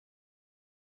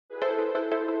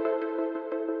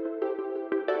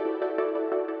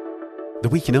The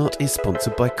Week in Art is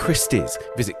sponsored by Christie's.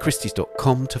 Visit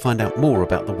christies.com to find out more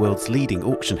about the world's leading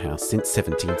auction house since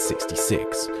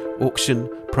 1766. Auction,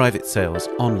 private sales,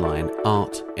 online,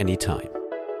 art, anytime.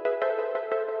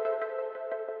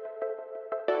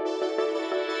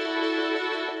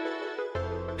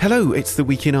 Hello, it's The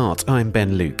Week in Art. I'm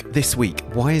Ben Luke. This week,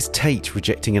 why is Tate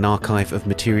rejecting an archive of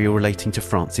material relating to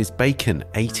Francis Bacon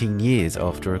 18 years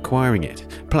after acquiring it?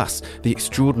 Plus, the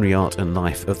extraordinary art and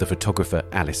life of the photographer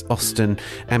Alice Austen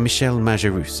and Michel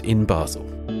Majerus in Basel.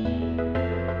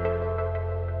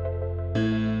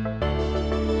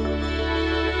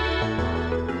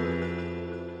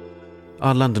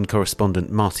 Our London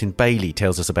correspondent Martin Bailey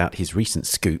tells us about his recent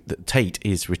scoop that Tate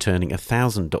is returning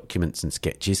 1,000 documents and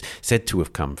sketches said to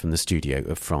have come from the studio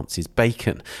of Francis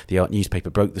Bacon. The art newspaper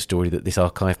broke the story that this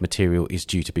archive material is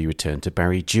due to be returned to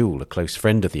Barry Jewell, a close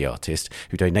friend of the artist,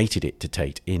 who donated it to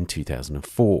Tate in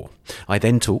 2004. I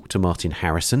then talked to Martin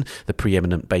Harrison, the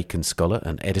preeminent Bacon scholar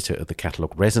and editor of the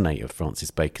catalogue Resonate of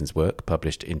Francis Bacon's work,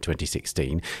 published in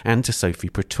 2016, and to Sophie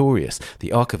Pretorius,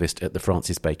 the archivist at the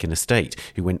Francis Bacon estate,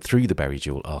 who went through the Barry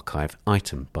Jewell archive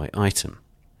item by item.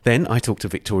 Then I talked to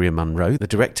Victoria Munro, the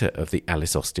director of the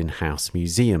Alice Austen House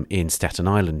Museum in Staten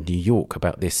Island, New York,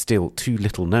 about this still too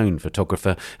little known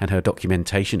photographer and her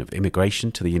documentation of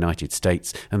immigration to the United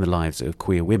States and the lives of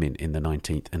queer women in the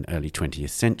 19th and early 20th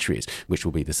centuries, which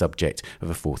will be the subject of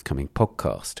a forthcoming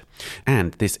podcast.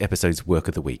 And this episode's work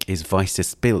of the week is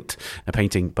Weißes Bild, a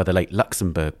painting by the late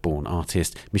Luxembourg-born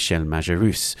artist Michel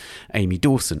Majerus. Amy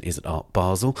Dawson is at Art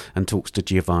Basel and talks to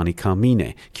Giovanni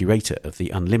Carmine, curator of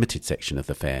the Unlimited section of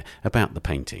the fair, about the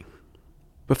painting.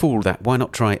 Before all that, why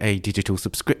not try a digital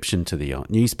subscription to the art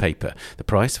newspaper? The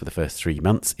price for the first 3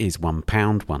 months is £1,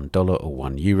 $1 or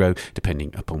 €1,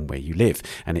 depending upon where you live,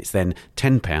 and it's then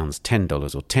 £10,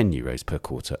 $10 or €10 per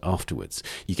quarter afterwards.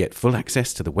 You get full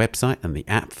access to the website and the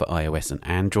app for iOS and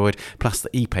Android, plus the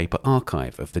e-paper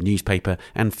archive of the newspaper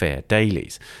and fair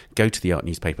dailies. Go to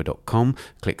theartnewspaper.com,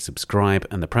 click subscribe,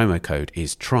 and the promo code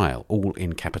is TRIAL, all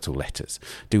in capital letters.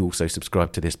 Do also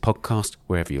subscribe to this podcast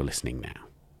wherever you're listening now.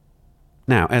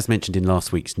 Now, as mentioned in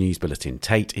last week's news bulletin,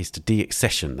 Tate is to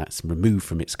deaccession, that's remove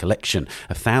from its collection,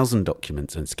 1,000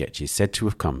 documents and sketches said to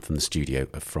have come from the studio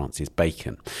of Francis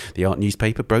Bacon. The art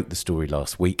newspaper broke the story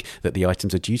last week that the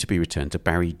items are due to be returned to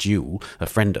Barry Jewell, a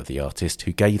friend of the artist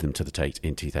who gave them to the Tate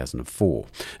in 2004.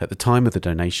 At the time of the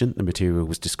donation, the material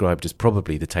was described as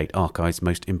probably the Tate Archive's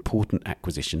most important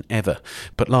acquisition ever.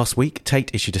 But last week,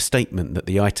 Tate issued a statement that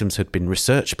the items had been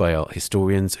researched by art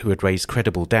historians who had raised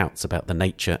credible doubts about the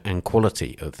nature and quality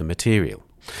of the material.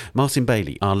 Martin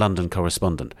Bailey, our London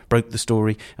correspondent, broke the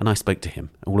story and I spoke to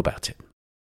him all about it.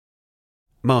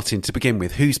 Martin, to begin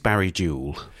with, who's Barry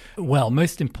Jewell? Well,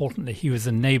 most importantly, he was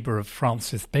a neighbour of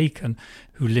Francis Bacon,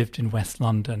 who lived in West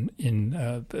London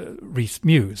in Rees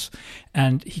Mews.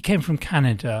 And he came from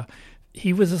Canada.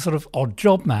 He was a sort of odd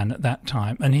job man at that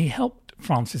time, and he helped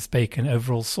Francis Bacon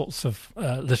over all sorts of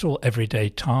little everyday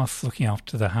tasks, looking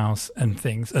after the house and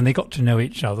things. And they got to know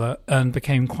each other and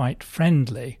became quite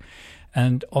friendly.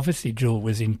 And obviously Jewell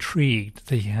was intrigued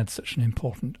that he had such an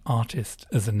important artist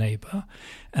as a neighbour.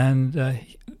 And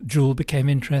Jewell became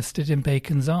interested in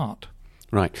Bacon's art.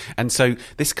 Right. And so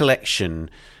this collection,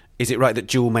 is it right that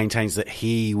Jewell maintains that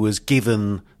he was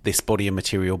given this body of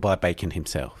material by Bacon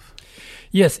himself?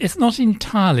 Yes, it's not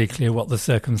entirely clear what the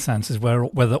circumstances were,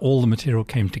 whether all the material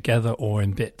came together or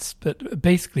in bits. But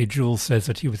basically, Jewell says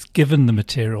that he was given the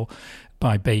material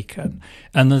by Bacon.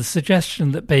 And the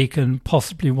suggestion that Bacon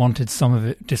possibly wanted some of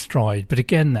it destroyed. But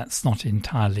again, that's not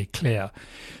entirely clear.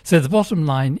 So the bottom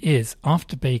line is,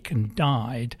 after Bacon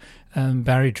died,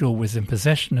 Barry Jewell was in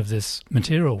possession of this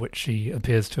material, which he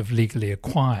appears to have legally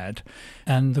acquired.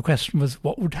 And the question was,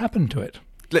 what would happen to it?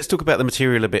 Let's talk about the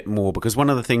material a bit more, because one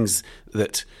of the things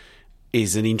that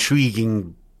is an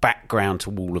intriguing background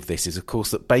to all of this is, of course,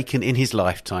 that Bacon in his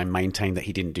lifetime maintained that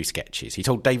he didn't do sketches. He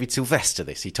told David Sylvester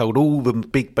this. He told all the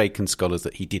big Bacon scholars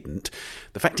that he didn't.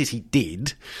 The fact is he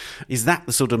did. Is that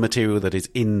the sort of material that is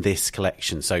in this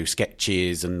collection, so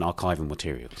sketches and archival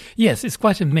materials? Yes, it's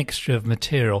quite a mixture of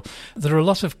material. There are a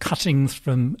lot of cuttings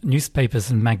from newspapers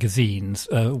and magazines,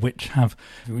 which have,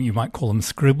 you might call them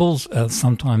scribbles.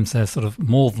 Sometimes they're sort of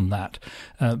more than that,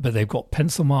 but they've got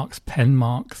pencil marks, pen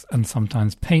marks, and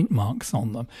sometimes paint marks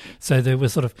on them. So there were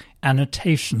sort of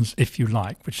annotations, if you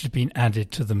like, which had been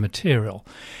added to the material.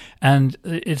 And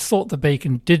it's thought that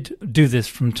Bacon did do this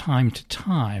from time to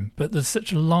time, but there's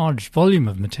such a large volume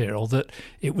of material that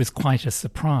it was quite a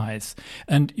surprise.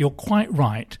 And you're quite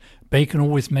right, Bacon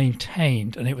always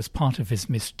maintained, and it was part of his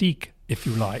mystique, if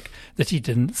you like, that he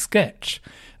didn't sketch.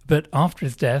 But after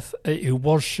his death, it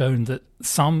was shown that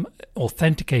some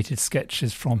authenticated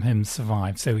sketches from him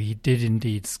survived, so he did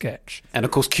indeed sketch. And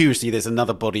of course, curiously, there's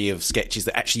another body of sketches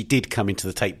that actually did come into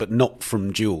the Tate, but not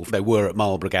from Jewell. They were at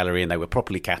Marlborough Gallery and they were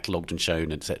properly catalogued and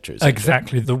shown, etc.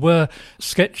 Exactly. There were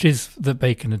sketches that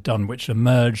Bacon had done which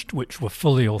emerged, which were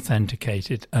fully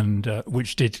authenticated and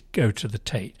which did go to the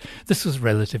Tate. This was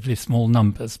relatively small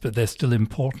numbers, but they're still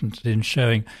important in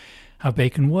showing how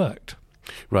Bacon worked.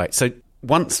 Right, so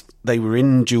once they were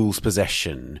in Jewell's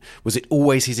possession, was it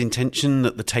always his intention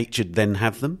that the Tate should then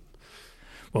have them?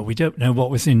 Well, we don't know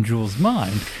what was in Jewell's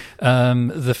mind.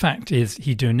 The fact is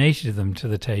he donated them to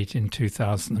the Tate in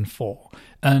 2004.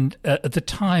 And at the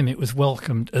time, it was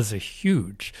welcomed as a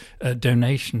huge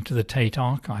donation to the Tate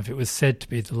archive. It was said to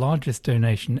be the largest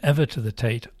donation ever to the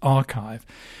Tate archive.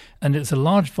 And it's a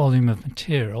large volume of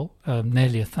material,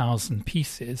 nearly 1,000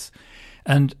 pieces.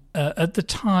 And at the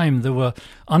time, there were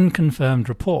unconfirmed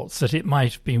reports that it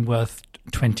might have been worth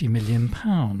 £20 million,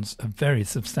 a very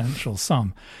substantial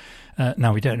sum.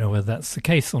 Now, we don't know whether that's the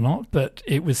case or not, but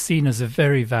it was seen as a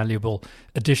very valuable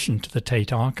addition to the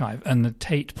Tate archive. And the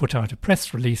Tate put out a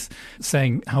press release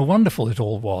saying how wonderful it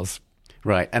all was.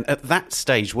 Right, and at that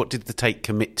stage, what did the Tate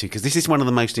commit to? Because this is one of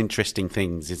the most interesting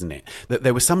things, isn't it? That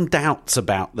there were some doubts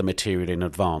about the material in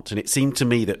advance, and it seemed to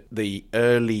me that the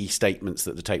early statements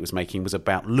that the Tate was making was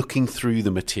about looking through the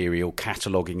material,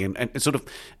 cataloguing, and sort of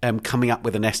coming up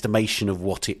with an estimation of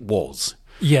what it was.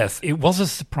 Yes, it was a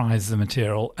surprise, the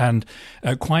material, and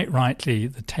quite rightly,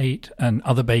 the Tate and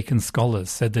other Bacon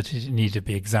scholars said that it needed to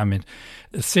be examined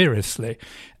seriously.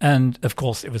 And, of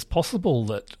course, it was possible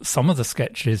that some of the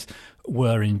sketches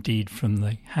were indeed from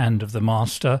the hand of the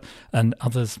master, and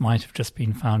others might have just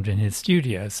been found in his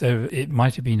studio, so it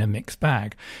might have been a mixed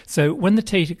bag. So when the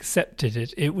Tate accepted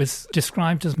it, it was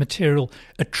described as material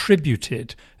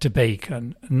attributed to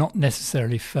Bacon, not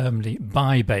necessarily firmly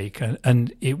by Bacon,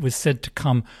 and it was said to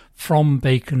come from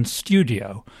Bacon's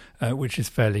studio, which is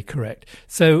fairly correct.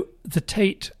 So the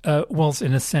Tate was,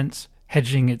 in a sense,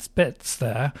 hedging its bets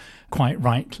there, quite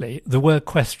rightly. There were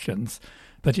questions,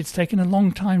 but it's taken a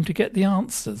long time to get the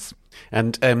answers.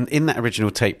 And in that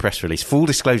original Tate press release, full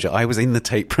disclosure, I was in the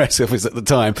Tate press office at the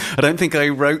time. I don't think I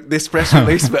wrote this press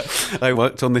release, but I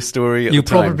worked on this story at the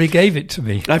time. You probably gave it to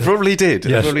me. I probably did.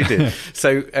 Yes. I probably did.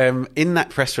 So in that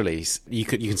press release, you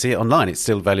can see it online. It's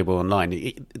still available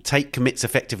online. Tate commits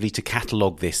effectively to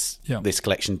catalogue this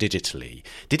collection digitally.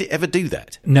 Did it ever do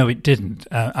that? No, it didn't.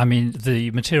 I mean, the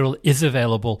material is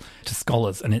available to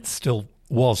scholars, and it's still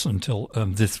was until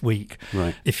this week,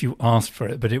 right, if you asked for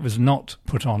it, but it was not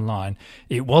put online.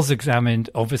 It was examined,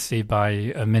 obviously,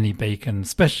 by many Bacon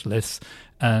specialists,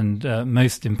 and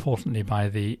most importantly by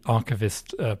the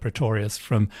archivist Pretorius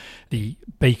from the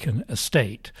Bacon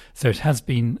estate. So it has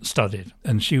been studied,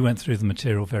 and she went through the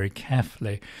material very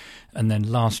carefully. And then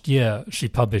last year she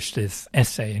published this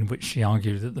essay in which she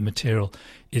argued that the material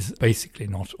is basically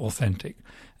not authentic.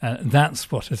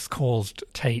 That's what has caused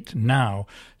Tate now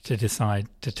to decide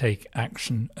to take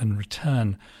action and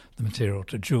return the material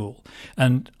to Jewell.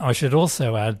 And I should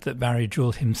also add that Barry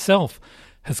Jewell himself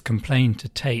has complained to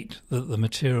Tate that the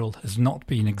material has not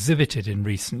been exhibited in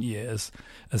recent years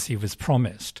as he was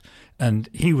promised. And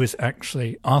he was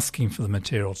actually asking for the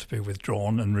material to be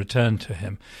withdrawn and returned to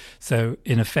him. So,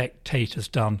 in effect, Tate has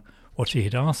done what he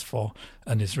had asked for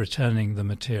and is returning the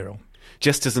material.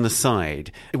 Just as an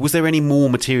aside, was there any more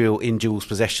material in Jewell's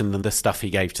possession than the stuff he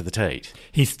gave to the Tate?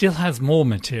 He still has more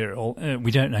material.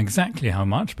 We don't know exactly how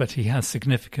much, but he has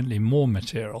significantly more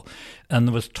material. And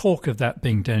there was talk of that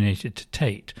being donated to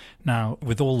Tate. Now,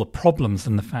 with all the problems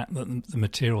and the fact that the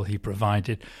material he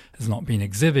provided has not been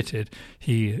exhibited,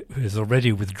 he has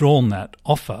already withdrawn that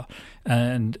offer.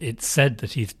 And it's said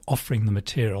that he's offering the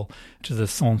material to the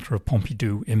Centre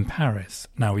Pompidou in Paris.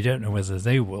 Now, we don't know whether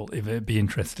they will be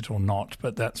interested or not,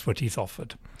 but that's what he's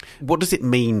offered. What does it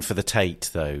mean for the Tate,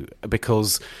 though?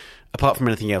 Because apart from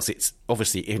anything else, it's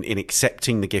obviously in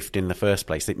accepting the gift in the first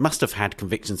place, it must have had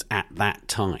convictions at that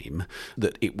time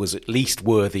that it was at least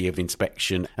worthy of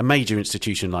inspection. A major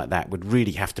institution like that would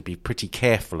really have to be pretty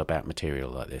careful about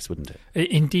material like this, wouldn't it?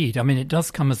 Indeed. I mean, it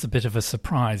does come as a bit of a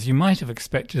surprise. You might have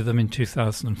expected them in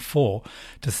 2004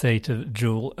 to say to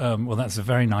Jewell, well, that's a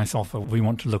very nice offer. We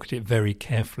want to look at it very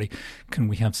carefully. Can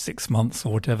we have 6 months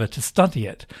or whatever to study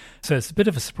it? So it's a bit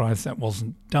of a surprise that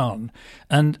wasn't done.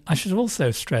 And I should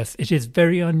also stress, it is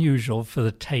very unusual for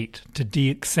the Tate to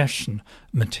deaccession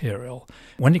material.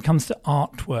 When it comes to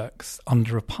artworks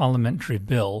under a parliamentary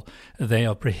bill, they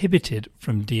are prohibited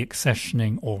from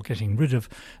deaccessioning or getting rid of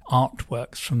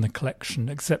artworks from the collection,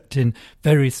 except in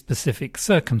very specific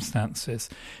circumstances.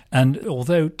 And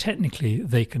although technically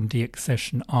they can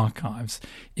deaccession archives,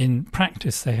 in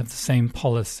practice they have the same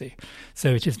policy. So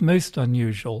it is most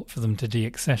unusual for them to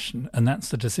deaccession, and that's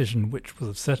the decision which will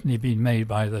have certainly been made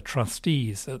by the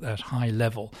trustees at that high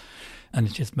level, and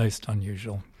it is most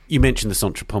unusual. You mentioned the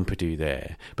Centre Pompidou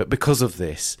there, but because of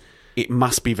this, it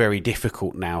must be very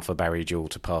difficult now for Barry Jewell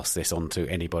to pass this on to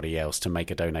anybody else, to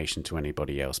make a donation to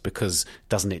anybody else, because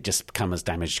doesn't it just come as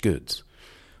damaged goods?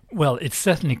 Well, it's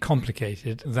certainly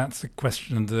complicated. That's a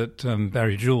question that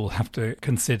Barry Jewell have to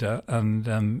consider,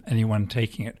 and anyone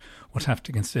taking it would have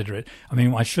to consider it. I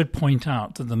mean, I should point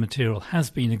out that the material has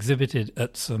been exhibited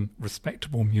at some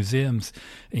respectable museums,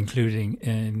 including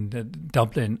in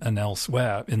Dublin and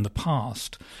elsewhere in the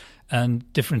past. And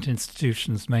different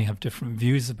institutions may have different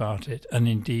views about it, and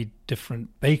indeed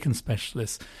different Bacon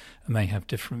specialists may have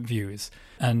different views.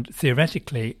 And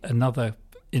theoretically, another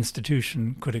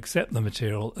institution could accept the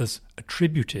material as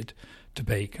attributed to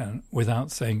Bacon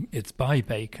without saying it's by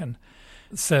Bacon.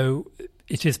 So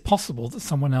it is possible that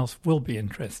someone else will be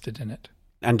interested in it.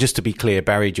 And just to be clear,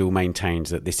 Barry Jewell maintains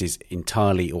that this is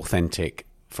entirely authentic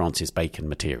Francis Bacon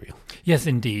material. Yes,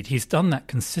 indeed. He's done that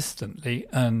consistently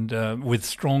and with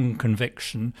strong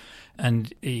conviction,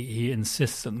 and he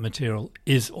insists that the material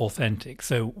is authentic.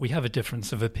 So we have a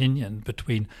difference of opinion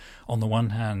between, on the one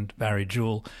hand, Barry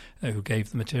Jewell, who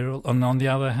gave the material, and on the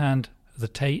other hand, the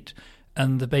Tate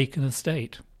and the Bacon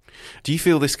estate. Do you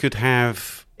feel this could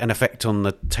have an effect on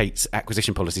the Tate's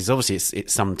acquisition policies? Obviously,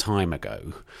 it's some time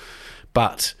ago,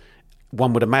 but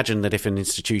one would imagine that if an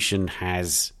institution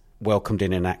has welcomed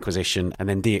in an acquisition and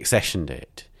then deaccessioned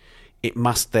it, it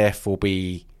must therefore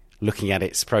be looking at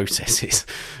its processes.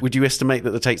 Would you estimate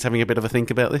that the Tate's having a bit of a think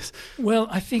about this? Well,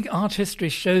 I think art history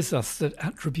shows us that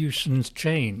attributions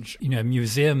change. You know,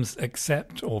 museums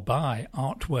accept or buy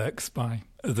artworks by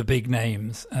the big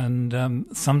names, and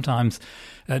sometimes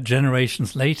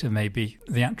generations later maybe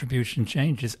the attribution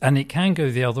changes, and it can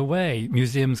go the other way.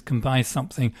 Museums can buy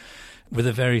something with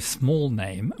a very small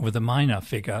name, with a minor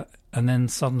figure, and then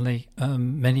suddenly,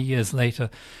 many years later,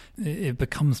 it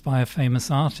becomes by a famous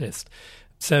artist.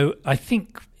 So I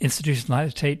think institutions like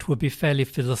the Tate would be fairly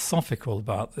philosophical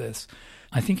about this.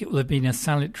 I think it will have been a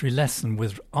salutary lesson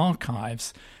with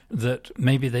archives that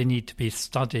maybe they need to be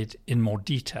studied in more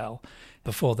detail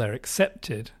before they're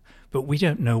accepted. But we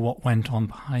don't know what went on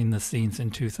behind the scenes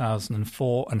in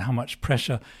 2004 and how much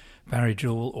pressure Barry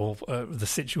Jewell or the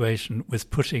situation was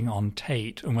putting on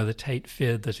Tate, and whether Tate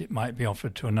feared that it might be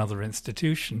offered to another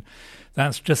institution.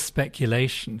 That's just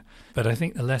speculation. But I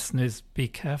think the lesson is be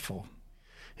careful.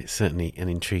 It's certainly an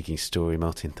intriguing story,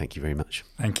 Martin. Thank you very much.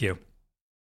 Thank you.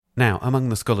 Now, among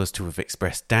the scholars to have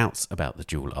expressed doubts about the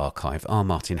Jewell archive are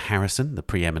Martin Harrison, the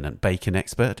preeminent Bacon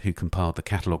expert who compiled the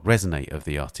catalogue raisonné of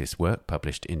the artist's work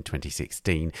published in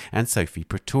 2016, and Sophie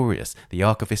Pretorius, the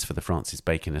archivist for the Francis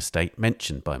Bacon estate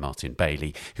mentioned by Martin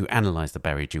Bailey, who analysed the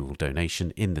Barry Jewell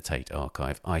donation in the Tate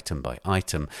archive item by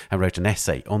item and wrote an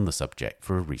essay on the subject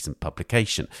for a recent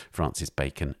publication, Francis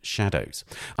Bacon Shadows.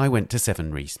 I went to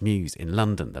 7 Rees Mews in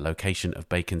London, the location of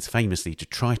Bacon's famously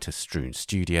detritus-strewn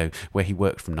studio, where he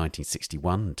worked from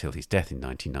 1961 until his death in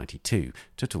 1992,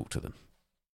 to talk to them.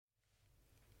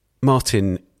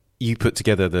 Martin, you put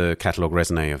together the catalogue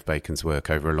raisonné of Bacon's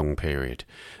work over a long period.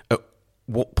 At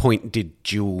what point did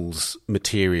Jewell's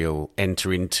material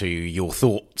enter into your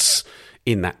thoughts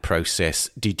in that process?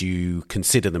 Did you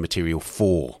consider the material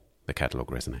for the catalogue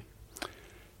raisonné?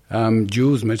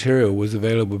 Jewell's material was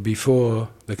available before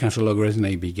the catalogue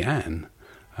raisonné began,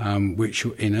 which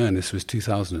in earnest was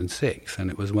 2006,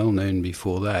 and it was well known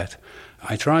before that.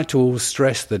 I tried to always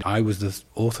stress that I was the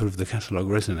author of the catalogue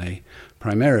raisonné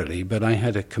primarily, but I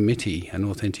had a committee, an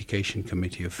authentication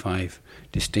committee of 5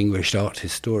 distinguished art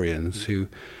historians who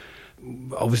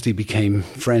obviously became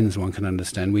friends, one can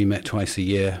understand. We met twice a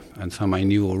year, and some I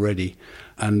knew already,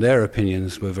 and their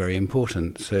opinions were very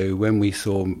important. So when we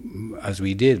saw, as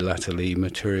we did latterly,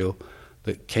 material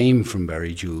that came from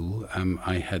Barry Jewell,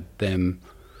 I had them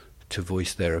to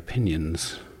voice their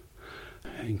opinions.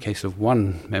 In case of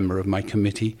one member of my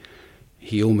committee,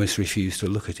 he almost refused to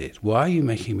look at it. Why are you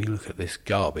making me look at this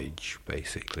garbage,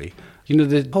 basically? You know,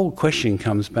 the whole question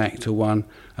comes back to one,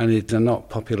 and they're not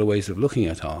popular ways of looking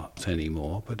at art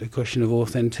anymore, but the question of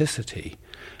authenticity.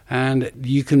 And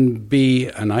you can be,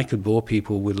 and I could bore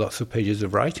people with lots of pages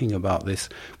of writing about this,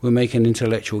 we'll make an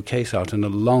intellectual case out and a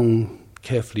long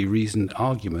carefully reasoned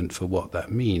argument for what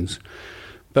that means.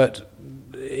 But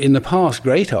in the past,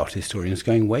 great art historians,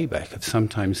 going way back, have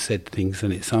sometimes said things,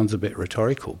 and it sounds a bit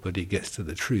rhetorical, but it gets to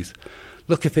the truth.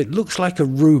 Look, if it looks like a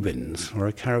Rubens or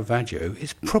a Caravaggio,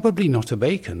 it's probably not a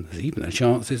Bacon. There's even a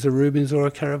chance it's a Rubens or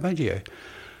a Caravaggio.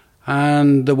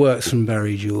 And the works from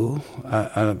Barry Jewell,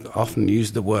 often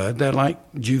use the word, they're like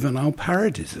juvenile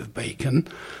parodies of Bacon.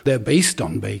 They're based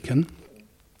on Bacon,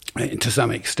 to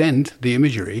some extent, the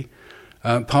imagery,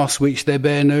 past which they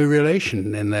bear no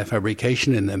relation in their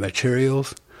fabrication, in their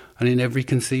materials, and in every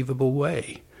conceivable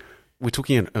way. We're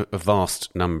talking a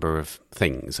vast number of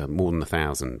things, more than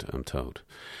 1,000, I'm told.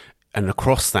 And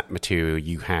across that material,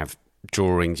 you have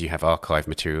drawings, you have archive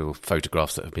material,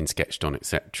 photographs that have been sketched on,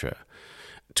 etc.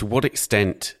 To what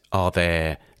extent are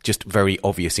there just very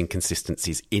obvious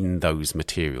inconsistencies in those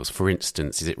materials? For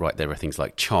instance, is it right there are things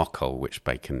like charcoal, which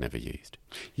Bacon never used?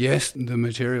 Yes, the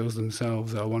materials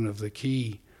themselves are one of the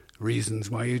key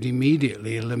reasons why you'd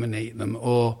immediately eliminate them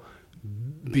or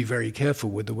be very careful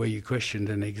with the way you questioned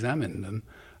and examined them.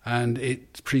 And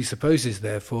it presupposes,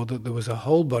 therefore, that there was a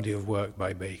whole body of work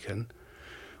by Bacon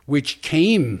which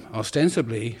came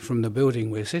ostensibly from the building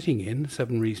we're sitting in,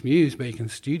 7 Rees Mews,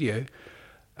 Bacon's studio,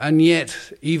 and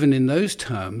yet, even in those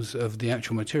terms of the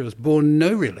actual materials, bore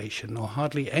no relation, or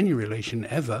hardly any relation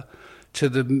ever, to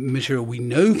the material we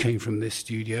know came from this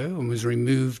studio and was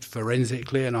removed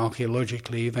forensically and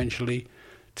archaeologically eventually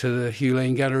to the Hugh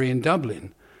Lane Gallery in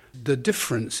Dublin. The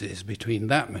differences between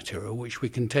that material, which we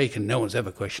can take, and no one's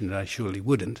ever questioned, I surely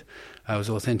wouldn't, was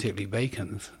authentically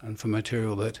Bacon's, and for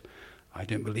material that I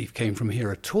don't believe came from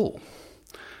here at all.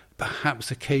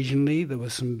 Perhaps occasionally there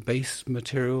was some base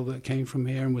material that came from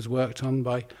here and was worked on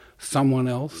by someone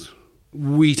else.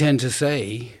 We tend to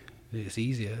say, it's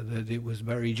easier, that it was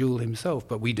Barry Jewell himself,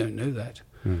 but we don't know that.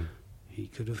 He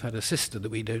could have had a sister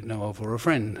that we don't know of, or a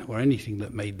friend, or anything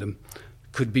that made them.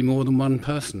 Could be more than one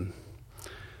person.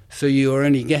 So you are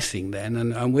only guessing then,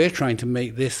 and we're trying to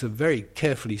make this a very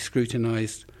carefully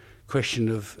scrutinized question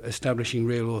of establishing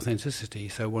real authenticity,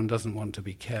 so one doesn't want to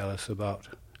be careless about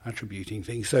attributing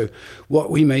things. So what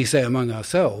we may say among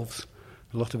ourselves,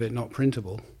 a lot of it not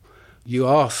printable. You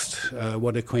asked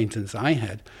what acquaintance I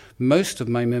had. Most of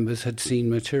my members had seen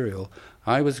material.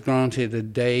 I was granted a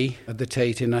day at the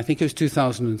Tate in, I think it was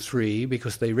 2003,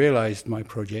 because they realized my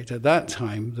project. At that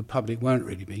time, the public weren't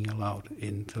really being allowed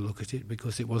in to look at it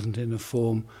because it wasn't in a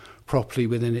form properly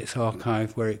within its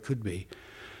archive where it could be.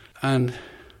 And,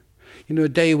 you know, a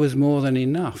day was more than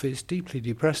enough. It's deeply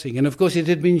depressing. And, of course, it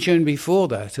had been shown before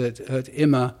that at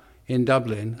IMA in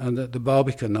Dublin and at the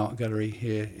Barbican Art Gallery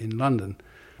here in London.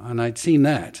 And I'd seen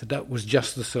that. That was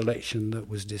just the selection that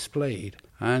was displayed.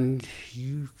 And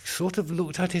you sort of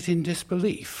looked at it in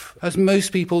disbelief, as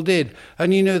most people did.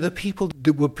 And, you know, the people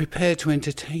that were prepared to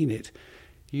entertain it,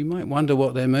 you might wonder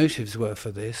what their motives were for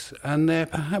this. And they're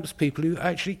perhaps people who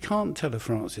actually can't tell a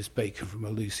Francis Bacon from a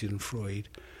Lucian Freud.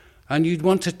 And you'd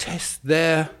want to test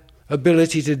their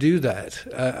ability to do that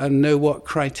and know what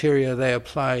criteria they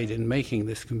applied in making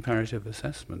this comparative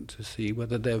assessment to see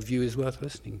whether their view is worth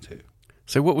listening to.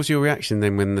 So what was your reaction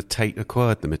then when the Tate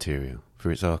acquired the material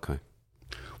for its archive?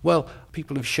 Well,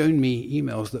 people have shown me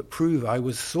emails that prove I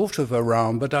was sort of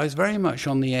around, but I was very much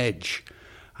on the edge.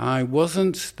 I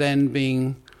wasn't then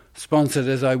being sponsored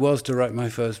as I was to write my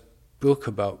first book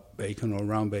about Bacon or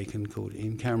around Bacon called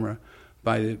In Camera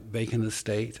by the Bacon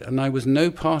estate, and I was no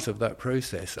part of that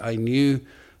process. I knew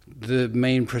the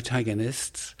main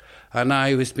protagonists, and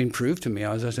it was been proved to me.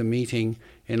 I was at a meeting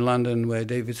in London where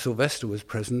David Sylvester was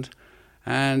present,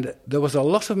 and there was a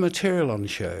lot of material on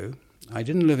show. I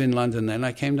didn't live in London then.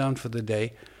 I came down for the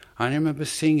day. I remember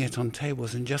seeing it on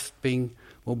tables and just being,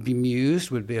 well,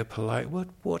 bemused would be a polite word.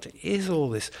 What is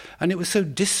all this? And it was so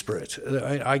disparate.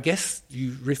 I guess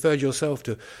you referred yourself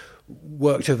to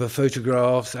worked over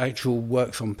photographs, actual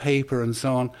works on paper and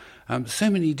so on. So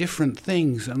many different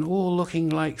things and all looking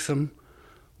like some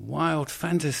wild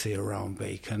fantasy around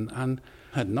Bacon, and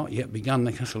had not yet begun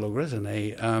the catalogue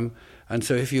raisonné. And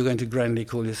so if you're going to grandly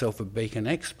call yourself a Bacon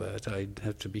expert, I'd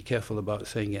have to be careful about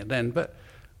saying it then. But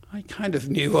I kind of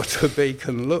knew what a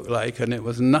Bacon looked like, and it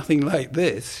was nothing like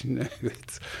this, you know.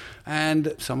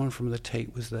 And someone from the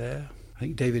Tate was there. I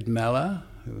think David Mellor,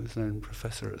 who was then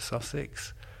professor at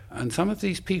Sussex. And some of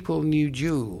these people knew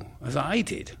Jewell, as I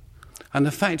did. And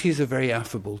the fact he's a very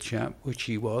affable chap, which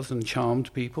he was, and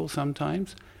charmed people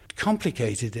sometimes,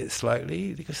 complicated it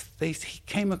slightly because he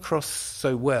came across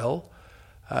so well.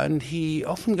 And he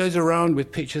often goes around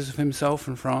with pictures of himself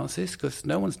and Francis, because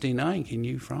no one's denying he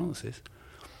knew Francis.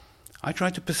 I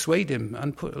tried to persuade him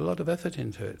and put a lot of effort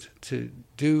into it to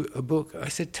do a book. I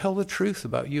said, tell the truth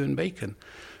about you and Bacon.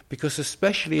 because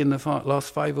especially in the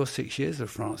last 5 or 6 years of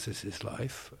Francis's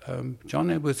life, John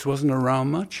Edwards wasn't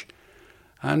around much,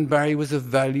 and Barry was a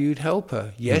valued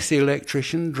helper. Yes,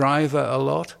 electrician, driver a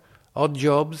lot, odd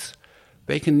jobs.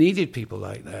 Bacon needed people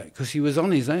like that because he was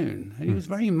on his own, and he was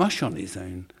very much on his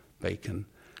own, Bacon.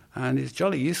 And it's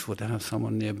jolly useful to have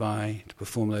someone nearby to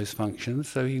perform those functions,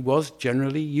 so he was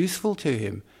generally useful to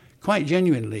him, quite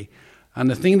genuinely. And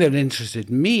the thing that interested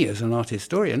me as an art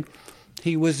historian,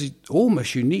 he was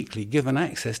almost uniquely given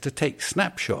access to take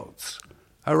snapshots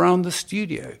around the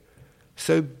studio.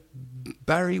 So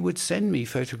Barry would send me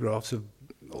photographs of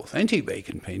authentic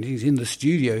Bacon paintings in the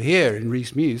studio here in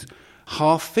Rees Mews,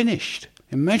 half finished.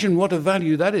 Imagine what a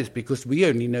value that is, because we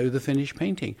only know the finished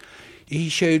painting. He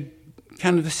showed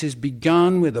canvases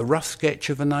begun with a rough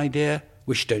sketch of an idea,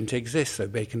 which don't exist, so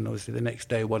Bacon, obviously, the next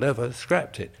day, whatever,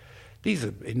 scrapped it. These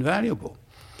are invaluable.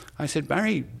 I said,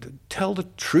 Barry, tell the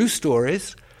true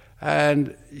stories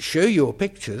and show your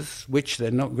pictures, which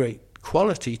they're not great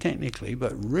quality technically,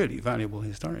 but really valuable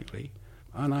historically.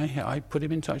 And I put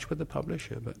him in touch with the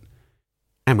publisher.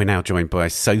 And we're now joined by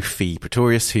Sophie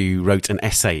Pretorius, who wrote an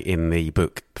essay in the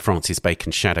book Francis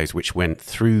Bacon's Shadows, which went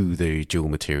through the jewel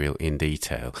material in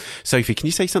detail. Sophie, can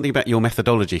you say something about your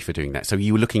methodology for doing that? So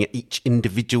you were looking at each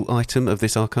individual item of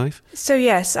this archive? So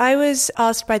yes, I was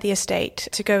asked by the estate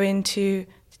to go into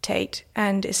the Tate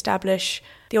and establish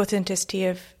the authenticity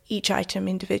of each item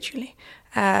individually.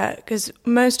 Because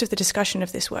most of the discussion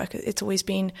of this work, it's always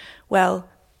been, well,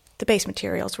 the base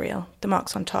material's real, the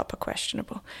marks on top are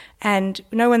questionable. And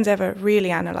no one's ever really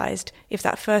analysed if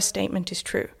that first statement is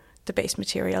true, the base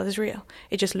material is real.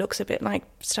 It just looks a bit like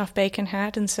stuff Bacon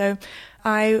had. And so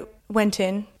I went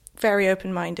in very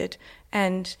open-minded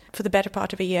and for the better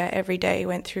part of a year every day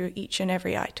went through each and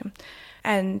every item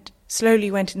and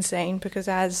slowly went insane because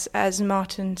as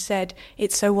Martin said,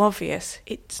 it's so obvious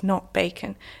it's not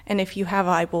Bacon. And if you have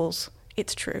eyeballs,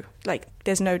 it's true. Like,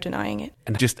 there's no denying it.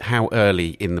 And just how early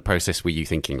in the process were you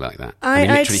thinking like that? I'd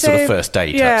literally say, sort of first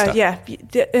day type stuff.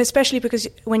 Yeah. Especially because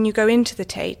when you go into the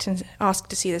Tate and ask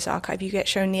to see this archive, you get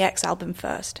shown the X album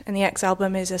first. And the X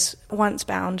album is a once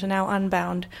bound and now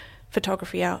unbound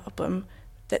photography album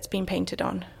that's been painted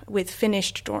on with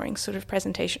finished drawings, sort of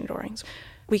presentation drawings.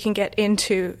 We can get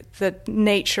into the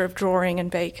nature of drawing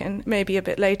and Bacon maybe a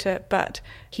bit later, but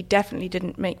he definitely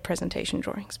didn't make presentation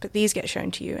drawings. But these get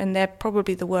shown to you, and they're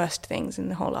probably the worst things in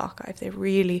the whole archive. They're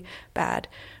really bad,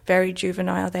 very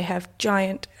juvenile. They have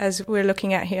giant, as we're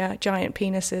looking at here, giant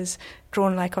penises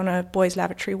drawn like on a boys'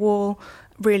 lavatory wall,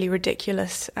 really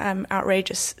ridiculous,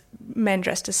 outrageous men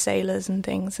dressed as sailors and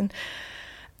things. And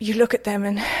you look at them,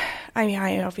 and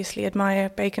I obviously admire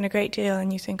Bacon a great deal,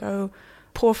 and you think, oh,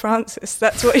 poor Francis,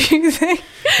 that's what you think.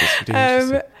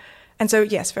 And so,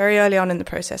 yes, very early on in the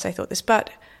process, I thought this, but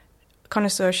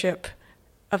connoisseurship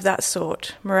of that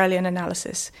sort, Morellian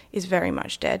analysis, is very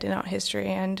much dead in art history.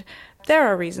 And there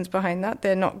are reasons behind that.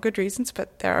 They're not good reasons,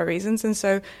 but there are reasons. And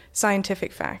so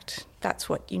scientific fact, that's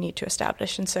what you need to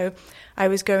establish. And so I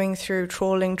was going through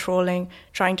trawling,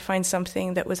 trying to find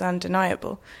something that was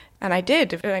undeniable. And I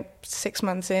did. Like 6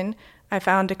 months in, I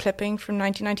found a clipping from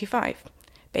 1995.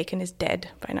 Bacon is dead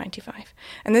by 95.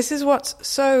 And this is what's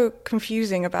so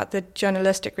confusing about the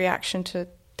journalistic reaction to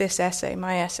this essay,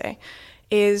 my essay,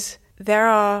 is there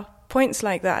are points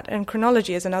like that, and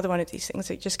chronology is another one of these things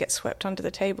that just gets swept under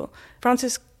the table.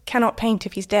 Francis cannot paint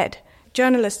if he's dead.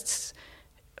 Journalists,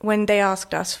 when they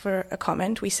asked us for a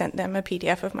comment, we sent them a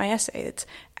PDF of my essay. It's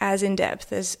as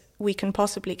in-depth as we can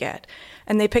possibly get.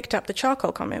 And they picked up the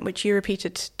charcoal comment, which you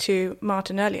repeated to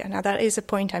Martin earlier. Now, that is a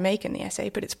point I make in the essay,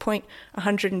 but it's point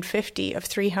 150 of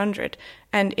 300.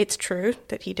 And it's true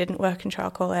that he didn't work in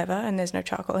charcoal ever, and there's no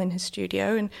charcoal in his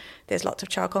studio, and there's lots of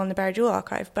charcoal in the Barry Jewell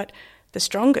archive. But the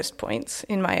strongest points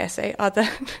in my essay are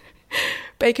that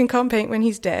Bacon can't paint when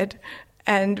he's dead,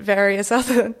 and various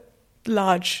other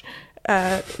large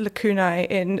lacunae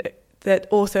in the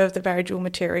author of the Barry Jewell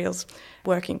materials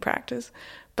working practice.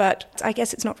 But I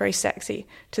guess it's not very sexy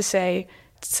to say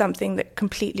something that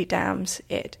completely damns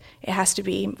it. It has to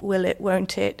be, will it,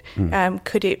 won't it,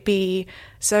 could it be?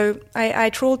 So I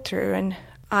trawled through, and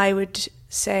I would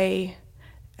say,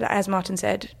 as Martin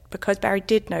said, because Barry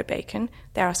did know Bacon,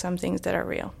 there are some things that are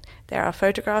real. There are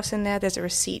photographs in there, there's a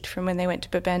receipt from when they went to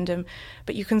Bibendum,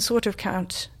 but you can sort of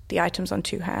count the items on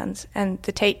two hands. And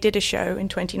the Tate did a show in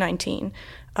 2019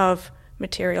 of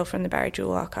material from the Barry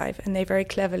Jewell archive, and they very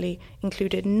cleverly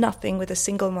included nothing with a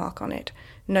single mark on it.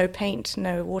 No paint,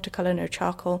 no watercolour, no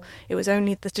charcoal. It was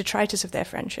only the detritus of their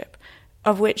friendship,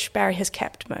 of which Barry has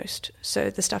kept most. So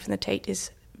the stuff in the Tate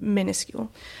is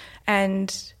minuscule.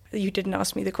 And you didn't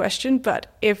ask me the question,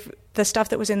 but if the stuff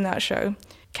that was in that show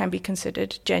can be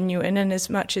considered genuine, and as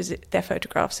much as they're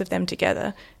photographs of them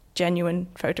together, genuine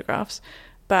photographs.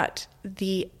 But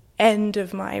the end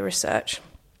of my research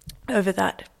over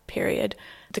that period,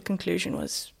 the conclusion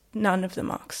was none of the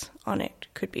marks on it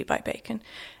could be by Bacon.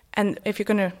 And if you're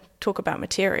going to talk about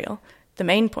material, the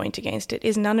main point against it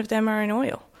is none of them are in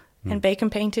oil. And Bacon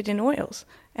painted in oils.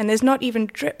 And there's not even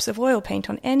drips of oil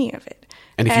paint on any of it.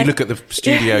 And if you look at the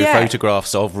studio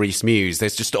photographs of Rhys Mews,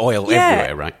 there's just oil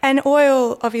everywhere, right? And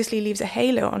oil obviously leaves a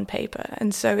halo on paper.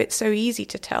 And so it's so easy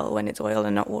to tell when it's oil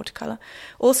and not watercolour.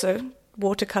 Also,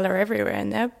 watercolour everywhere in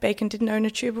there. Bacon didn't own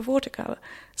a tube of watercolour.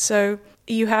 So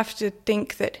you have to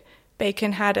think that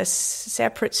Bacon had a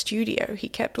separate studio he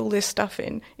kept all this stuff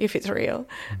in, if it's real,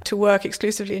 to work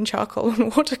exclusively in charcoal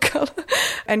and watercolour,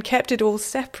 and kept it all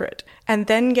separate, and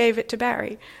then gave it to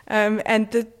Barry. And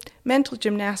the mental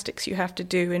gymnastics you have to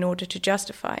do in order to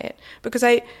justify it. Because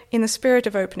in the spirit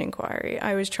of open inquiry,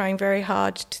 I was trying very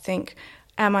hard to think,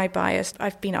 am I biased?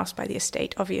 I've been asked by the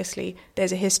estate. Obviously,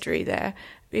 there's a history there.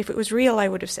 If it was real, I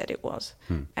would have said it was.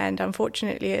 And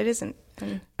unfortunately, it isn't.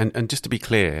 And just to be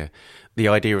clear, the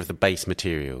idea of the base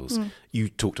materials, you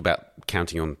talked about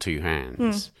counting on two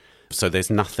hands. So there's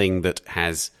nothing that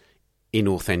has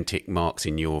inauthentic marks,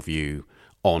 in your view,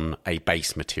 on a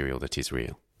base material that is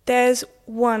real? There's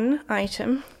one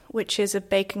item, which is a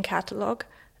Bacon catalogue,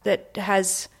 that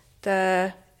has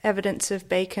the evidence of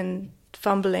Bacon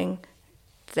fumbling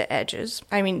the edges.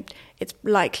 I mean, it's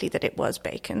likely that it was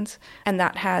Bacon's, and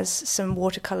that has some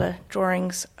watercolour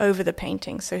drawings over the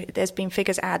painting. So there's been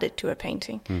figures added to a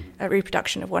painting, a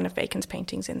reproduction of one of Bacon's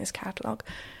paintings in this catalogue.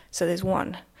 So there's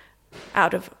one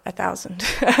out of 1,000.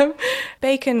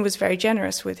 Bacon was very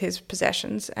generous with his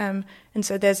possessions, and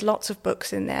so there's lots of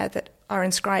books in there that are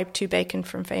inscribed to Bacon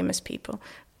from famous people.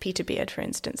 Peter Beard, for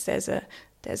instance, there's a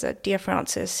Dear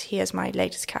Francis, here's my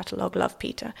latest catalogue, love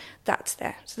Peter. That's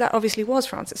there. So that obviously was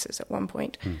Francis's at one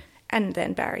point. And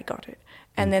then Barry got it.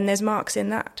 And then there's marks in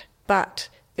that. But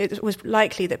it was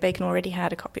likely that Bacon already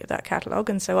had a copy of that catalogue,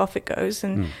 and so off it goes.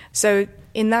 And so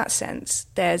in that sense,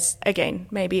 there's, again,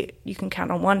 maybe you can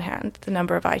count on one hand the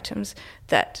number of items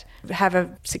that have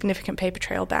a significant paper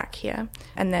trail back here,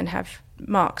 and then have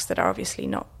marks that are obviously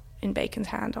not in Bacon's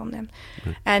hand on them.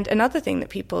 And another thing that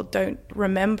people don't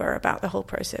remember about the whole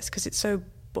process, because it's so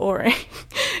boring,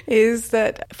 is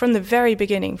that from the very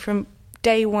beginning, from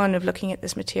day one of looking at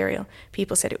this material,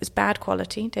 people said it was bad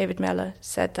quality. David Mellor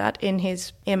said that in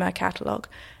his IMA catalogue,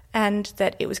 and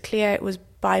that it was clear it was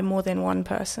by more than one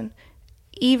person.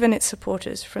 Even its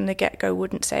supporters from the get-go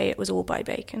wouldn't say it was all by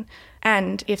Bacon.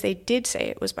 And if they did say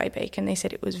it was by Bacon, they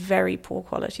said it was very poor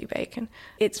quality Bacon.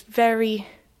 It's very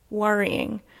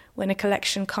worrying when a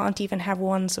collection can't even have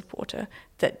one supporter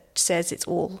that says it's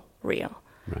all real.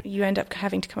 Right. You end up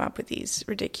having to come up with these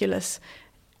ridiculous,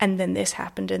 and then this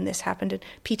happened, and this happened. And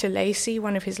Peter Lacey,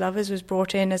 one of his lovers, was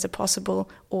brought in as a possible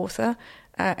author.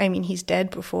 I mean, he's dead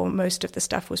before most of the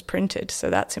stuff was printed, so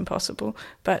that's impossible.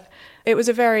 But it was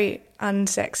a very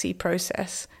unsexy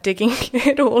process, digging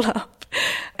it all up.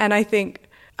 And I think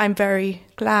I'm very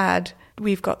glad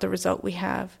we've got the result we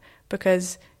have,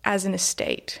 because as an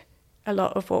estate, a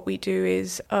lot of what we do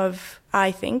is of,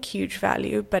 I think, huge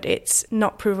value, but it's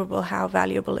not provable how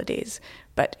valuable it is.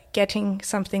 But getting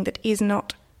something that is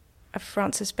not a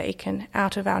Francis Bacon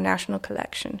out of our national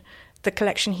collection, the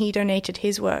collection he donated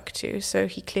his work to, so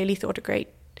he clearly thought a great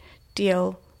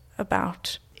deal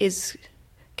about, is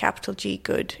capital G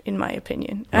good, in my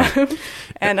opinion. Right.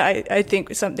 And I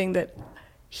think something that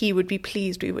he would be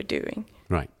pleased we were doing.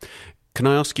 Right. Can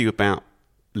I ask you about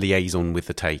liaison with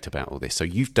the Tate about all this? So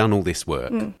you've done all this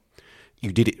work.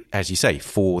 You did it, as you say,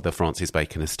 for the Francis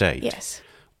Bacon estate. Yes.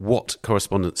 What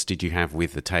correspondence did you have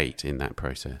with the Tate in that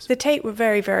process? The Tate were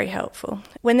very, very helpful.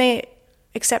 When they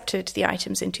accepted the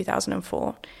items in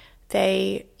 2004,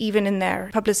 they, even in their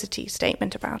publicity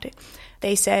statement about it,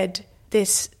 they said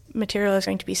this material is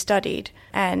going to be studied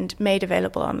and made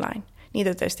available online.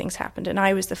 Neither of those things happened, and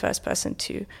I was the first person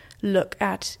to look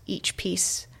at each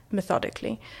piece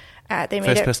methodically.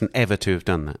 First person ever to have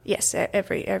done that? Yes,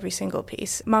 every single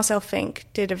piece. Marcel Fink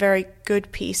did a very good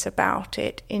piece about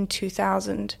it in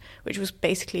 2000, which was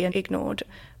basically ignored,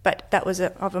 but that was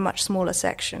of a much smaller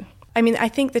section. I mean, I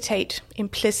think the Tate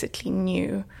implicitly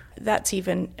knew. That's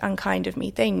even unkind of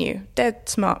me. They knew. They're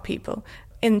smart people.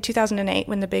 In 2008,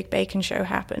 when the big Bacon show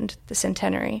happened, the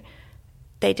centenary,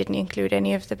 they didn't include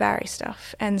any of the Barry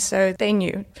stuff, and so they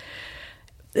knew.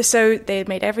 So they had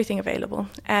made everything available,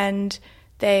 and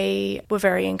they were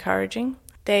very encouraging.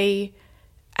 They,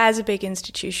 as a big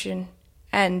institution,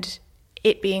 and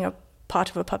it being a part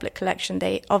of a public collection,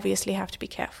 they obviously have to be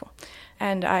careful.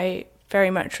 And I very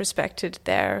much respected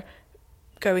their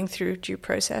going through due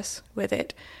process with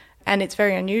it. And it's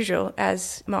very unusual,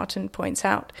 as Martin points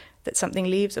out, that something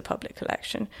leaves a public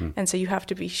collection. And so you have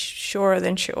to be surer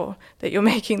than sure that you're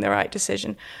making the right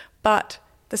decision. But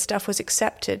the stuff was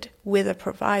accepted with a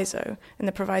proviso, and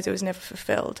the proviso was never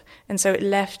fulfilled. And so it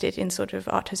left it in sort of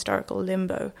art historical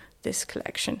limbo, this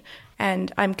collection.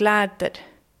 And I'm glad that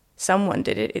someone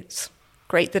did it. It's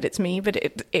great that it's me, but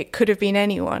it could have been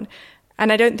anyone.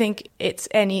 And I don't think it's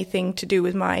anything to do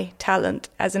with my talent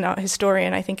as an art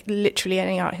historian. I think literally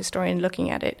any art historian looking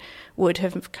at it would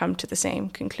have come to the same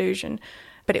conclusion.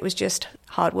 But it was just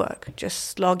hard work,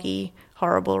 just sloggy,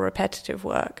 horrible, repetitive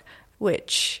work,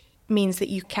 which means that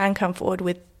you can come forward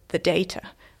with the data.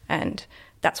 And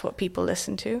that's what people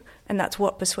listen to. And that's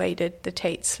what persuaded the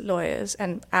Tate's lawyers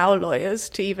and our lawyers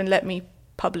to even let me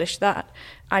publish that.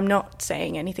 I'm not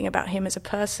saying anything about him as a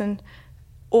person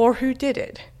or who did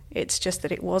it. It's just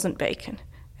that it wasn't Bacon,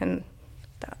 and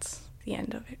that's the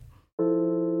end of it.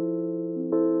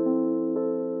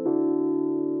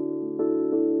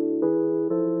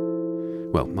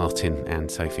 Well, Martin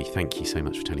and Sophie, thank you so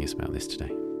much for telling us about this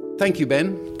today. Thank you,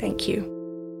 Ben. Thank you.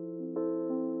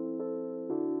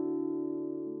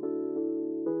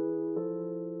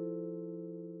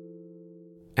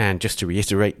 And just to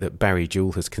reiterate that Barry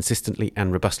Jewell has consistently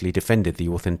and robustly defended the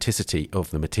authenticity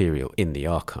of the material in the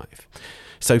archive.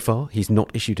 So far, he's not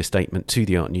issued a statement to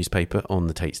the art newspaper on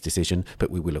the Tate's decision,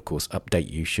 but we will, of course, update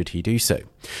you should he do so.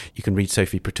 You can read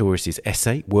Sophie Pretorius'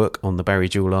 essay, Work on the Barry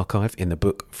Jewell Archive, in the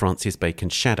book Francis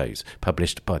Bacon's Shadows,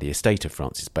 published by the estate of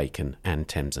Francis Bacon and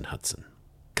Thames and Hudson.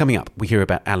 Coming up, we hear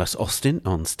about Alice Austen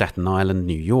on Staten Island,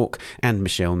 New York, and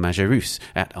Michel Majerus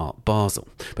at Art Basel.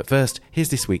 But first, here's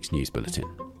this week's news bulletin.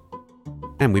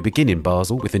 And we begin in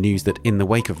Basel with the news that in the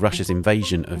wake of Russia's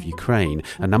invasion of Ukraine,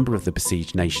 a number of the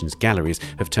besieged nation's galleries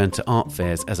have turned to art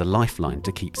fairs as a lifeline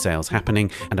to keep sales happening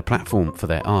and a platform for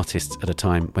their artists at a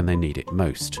time when they need it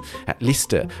most. At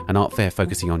Lister, an art fair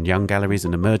focusing on young galleries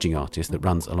and emerging artists that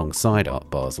runs alongside Art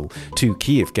Basel, 2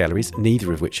 Kiev galleries,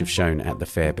 neither of which have shown at the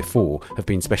fair before, have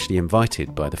been specially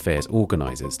invited by the fair's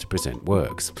organisers to present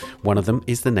works. One of them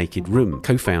is The Naked Room,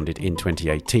 co-founded in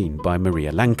 2018 by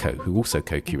Maria Lanko, who also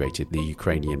co-curated the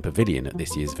Ukrainian Pavilion at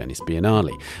this year's Venice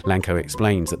Biennale. Lanko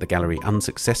explains that the gallery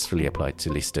unsuccessfully applied to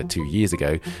Lister 2 years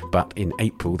ago, but in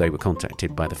April they were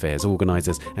contacted by the fair's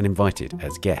organisers and invited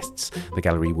as guests. The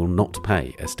gallery will not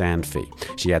pay a stand fee.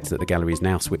 She adds that the gallery is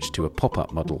now switched to a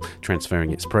pop-up model,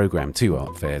 transferring its programme to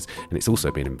art fairs, and it's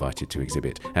also been invited to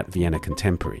exhibit at Vienna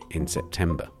Contemporary in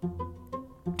September.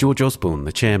 George Osborne,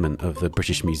 the chairman of the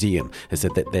British Museum, has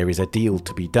said that there is a deal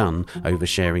to be done over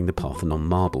sharing the Parthenon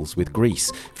marbles with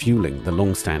Greece, fuelling the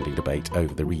long-standing debate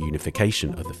over the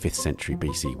reunification of the 5th century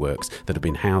BC works that have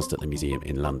been housed at the museum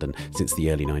in London since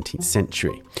the early 19th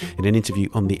century. In an interview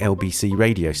on the LBC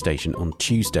radio station on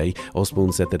Tuesday,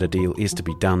 Osborne said that a deal is to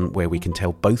be done where we can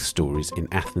tell both stories in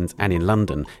Athens and in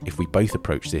London if we both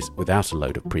approach this without a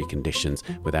load of preconditions,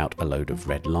 without a load of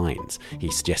red lines.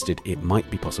 He suggested it might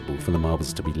be possible for the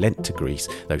marbles to be lent to Greece,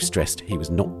 though stressed he was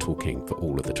not talking for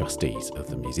all of the trustees of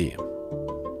the museum.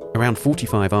 Around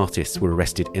 45 artists were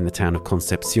arrested in the town of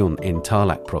Concepcion in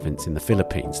Tarlac province in the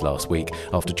Philippines last week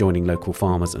after joining local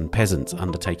farmers and peasants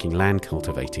undertaking land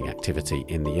cultivating activity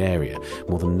in the area.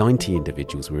 More than 90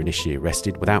 individuals were initially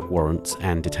arrested without warrants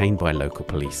and detained by local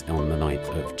police on the 9th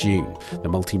of June. The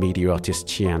multimedia artist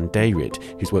Chian Dayrid,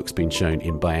 whose work's been shown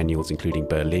in biennials including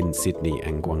Berlin, Sydney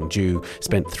and Gwangju,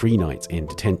 spent 3 nights in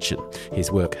detention.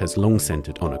 His work has long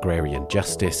centred on agrarian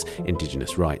justice,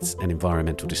 indigenous rights and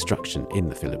environmental destruction in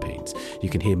the Philippines. You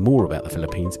can hear more about the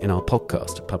Philippines in our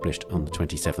podcast published on the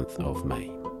 27th of May.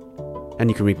 And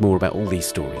you can read more about all these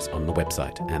stories on the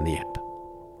website and the app.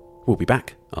 We'll be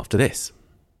back after this.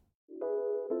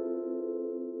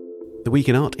 The Week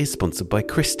in Art is sponsored by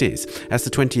Christie's. As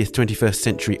the 20th, 21st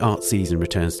century art season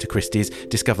returns to Christie's,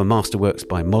 discover masterworks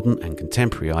by modern and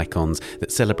contemporary icons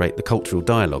that celebrate the cultural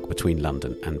dialogue between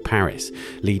London and Paris.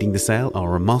 Leading the sale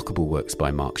are remarkable works by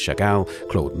Marc Chagall,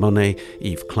 Claude Monet,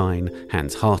 Yves Klein,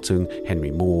 Hans Hartung, Henry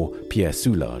Moore, Pierre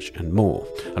Soulages and more.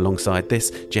 Alongside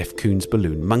this, Jeff Koons'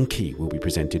 Balloon Monkey will be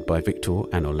presented by Victor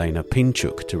and Olena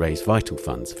Pinchuk to raise vital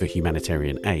funds for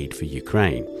humanitarian aid for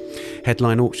Ukraine.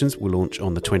 Headline auctions will launch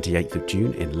on the 28th of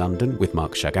June in London with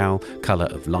Marc Chagall, Colour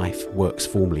of Life, works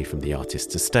formerly from the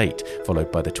artist's estate,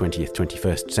 followed by the 20th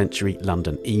 21st century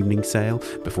London evening sale,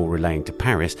 before relaying to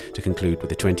Paris to conclude with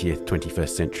the 20th 21st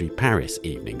century Paris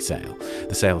evening sale.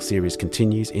 The sale series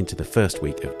continues into the first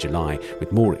week of July,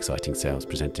 with more exciting sales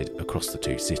presented across the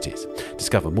 2 cities.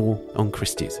 Discover more on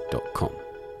Christie's.com.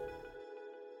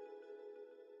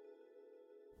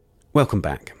 Welcome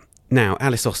back. Now,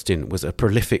 Alice Austen was a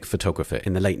prolific photographer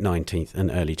in the late 19th and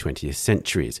early 20th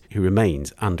centuries who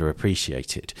remains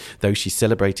underappreciated. Though she's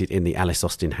celebrated in the Alice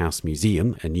Austen House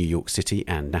Museum, a New York City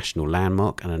and national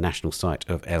landmark and a national site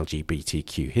of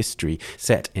LGBTQ history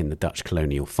set in the Dutch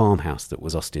colonial farmhouse that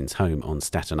was Austen's home on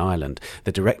Staten Island,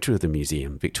 the director of the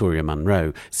museum, Victoria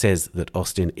Munro, says that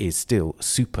Austen is still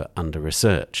super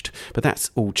under-researched. But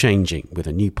that's all changing with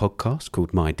a new podcast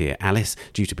called My Dear Alice,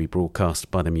 due to be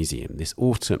broadcast by the museum this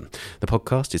autumn. The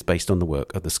podcast is based on the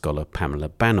work of the scholar Pamela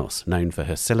Banos, known for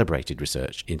her celebrated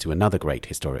research into another great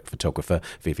historic photographer,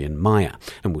 Vivian Maier,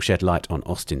 and will shed light on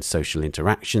Austen's social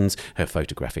interactions, her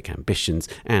photographic ambitions,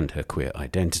 and her queer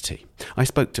identity. I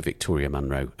spoke to Victoria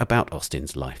Munro about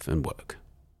Austen's life and work.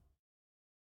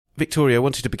 Victoria, I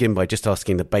wanted to begin by just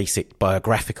asking the basic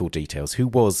biographical details. Who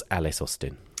was Alice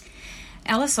Austen?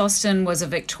 Alice Austen was a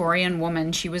Victorian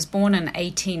woman. She was born in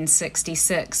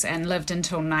 1866 and lived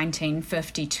until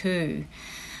 1952.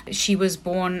 She was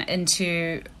born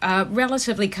into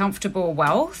relatively comfortable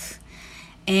wealth.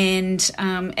 And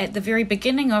at the very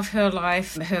beginning of her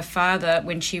life, her father,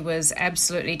 when she was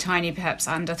absolutely tiny, perhaps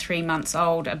under 3 months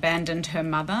old, abandoned her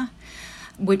mother,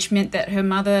 which meant that her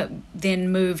mother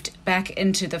then moved back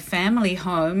into the family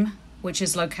home, which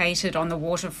is located on the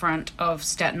waterfront of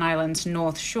Staten Island's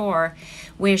North Shore,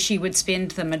 where she would spend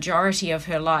the majority of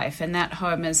her life. And that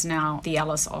home is now the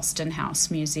Alice Austen House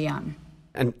Museum.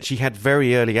 And she had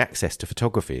very early access to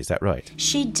photography, is that right?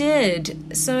 She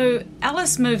did. So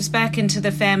Alice moves back into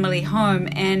the family home,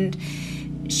 and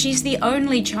she's the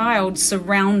only child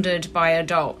surrounded by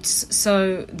adults.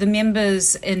 So the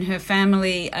members in her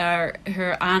family are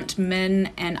her Aunt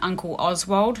Min and Uncle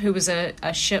Oswald, who was a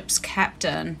ship's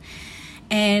captain.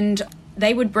 And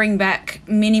they would bring back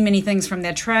many, many things from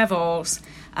their travels,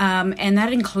 and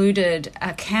that included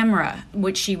a camera,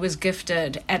 which she was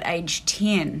gifted at age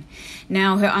 10.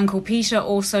 Now, her Uncle Peter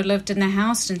also lived in the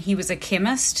house, and he was a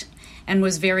chemist and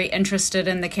was very interested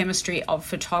in the chemistry of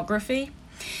photography.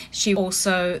 She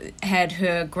also had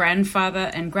her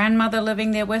grandfather and grandmother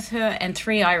living there with her, and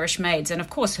 3 Irish maids, and of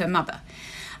course her mother.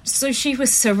 So she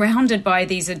was surrounded by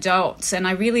these adults, and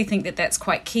I really think that that's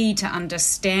quite key to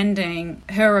understanding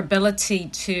her ability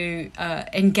to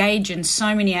engage in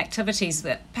so many activities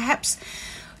that perhaps,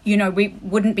 we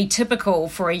wouldn't be typical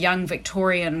for a young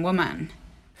Victorian woman.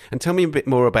 And tell me a bit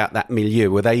more about that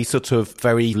milieu. Were they sort of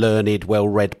very learned,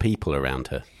 well-read people around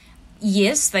her?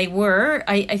 Yes, they were.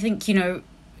 I think,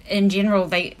 in general,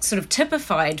 they sort of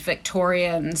typified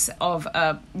Victorians of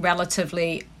a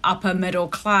relatively upper middle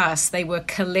class. They were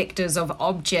collectors of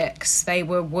objects. They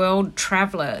were world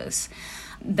travellers.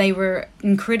 They were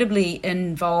incredibly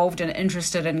involved and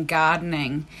interested in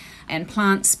gardening and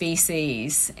plant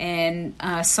species and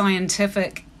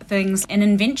scientific things and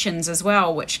inventions as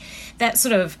well, which that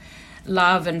sort of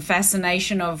love and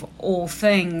fascination of all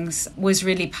things was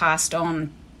really passed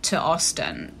on to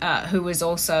Austen, who was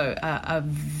also a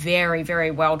very, very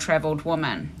well-travelled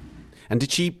woman. And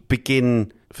did she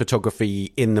begin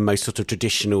photography in the most sort of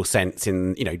traditional sense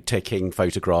in, taking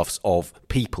photographs of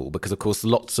people? Because, of course,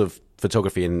 lots of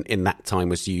photography in that time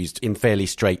was used in fairly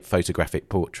straight photographic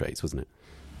portraits, wasn't it?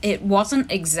 It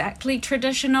wasn't exactly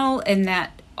traditional in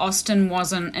that Austen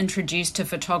wasn't introduced to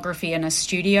photography in a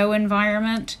studio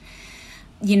environment.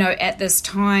 At this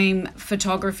time,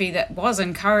 photography that was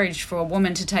encouraged for a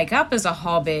woman to take up as a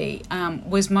hobby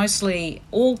was mostly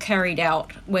all carried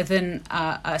out within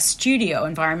a studio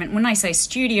environment. When I say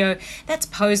studio, that's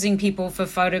posing people for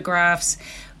photographs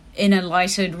in a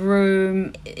lighted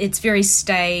room. It's very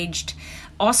staged.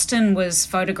 Austen was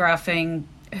photographing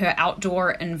her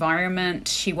outdoor environment.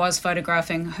 She was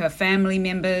photographing her family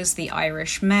members, the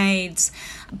Irish maids,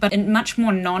 but in much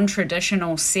more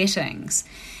non-traditional settings.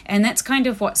 And that's kind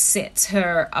of what sets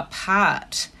her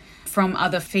apart from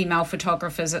other female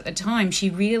photographers at the time. She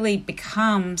really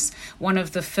becomes one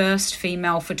of the first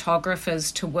female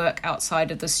photographers to work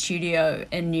outside of the studio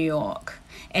in New York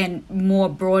and more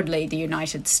broadly the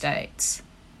United States.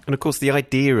 And of course, the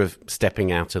idea of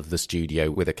stepping out of the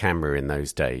studio with a camera in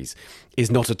those days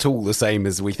is not at all the same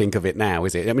as we think of it now,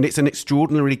 is it? I mean, it's an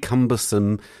extraordinarily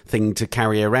cumbersome thing to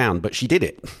carry around, but she did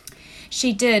it.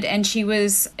 She did, and she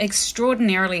was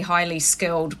extraordinarily highly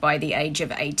skilled by the age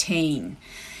of 18.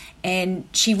 And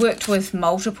she worked with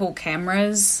multiple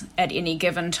cameras at any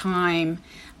given time.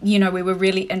 We were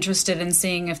really interested in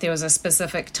seeing if there was a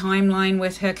specific timeline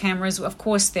with her cameras. Of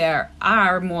course, there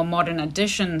are more modern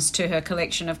additions to her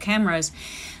collection of cameras,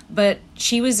 but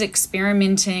she was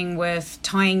experimenting with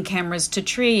tying cameras to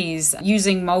trees,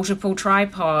 using multiple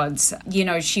tripods.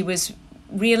 She was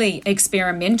really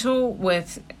experimental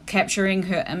with capturing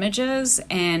her images,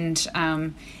 and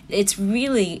it's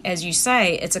really, as you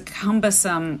say, it's a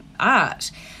cumbersome art.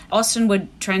 Austen would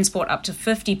transport up to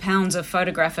 50 pounds of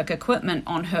photographic equipment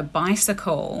on her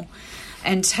bicycle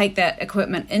and take that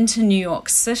equipment into New York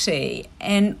City,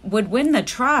 and would win the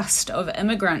trust of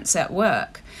immigrants at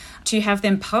work to have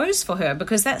them pose for her,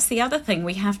 because that's the other thing.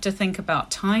 We have to think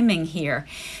about timing here.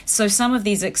 So some of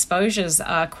these exposures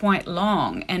are quite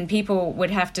long, and people would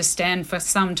have to stand for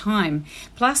some time.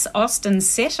 Plus, Austen's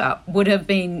setup would have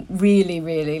been really,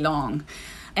 really long.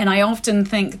 And I often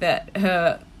think that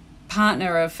her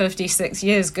partner of 56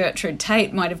 years, Gertrude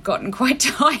Tate, might have gotten quite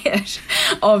tired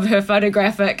of her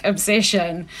photographic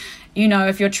obsession. You know,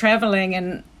 if you're traveling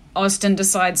and Austen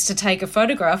decides to take a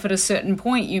photograph at a certain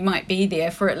point, you might be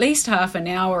there for at least half an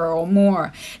hour or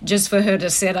more just for her to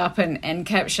set up and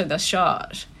capture the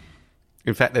shot.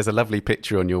 In fact, there's a lovely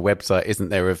picture on your website, isn't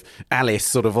there, of Alice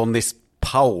sort of on this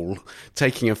pole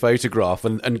taking a photograph,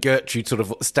 and Gertrude sort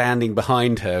of standing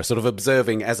behind her, sort of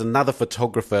observing as another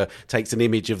photographer takes an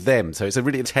image of them. So it's a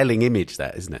really telling image,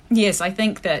 that, isn't it? Yes, I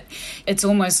think that it's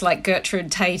almost like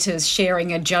Gertrude Tate is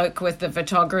sharing a joke with the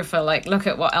photographer, like, look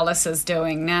at what Alice is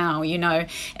doing now, you know.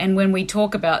 And when we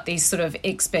talk about these sort of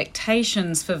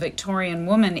expectations for Victorian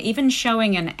women, even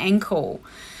showing an ankle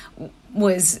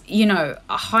was, you know,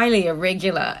 highly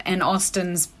irregular, and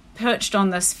Austen's perched on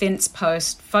this fence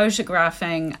post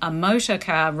photographing a motor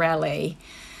car rally,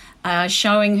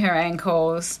 showing her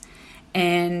ankles.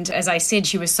 And as I said,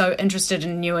 she was so interested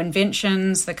in new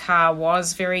inventions. The car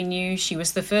was very new. She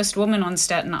was the first woman on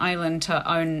Staten Island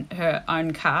to own her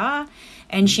own car,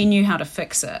 and she knew how to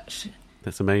fix it.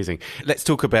 That's amazing. Let's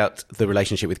talk about the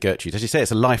relationship with Gertrude. As you say,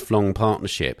 it's a lifelong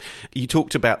partnership. You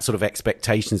talked about sort of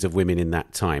expectations of women in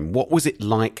that time. What was it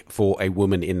like for a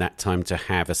woman in that time to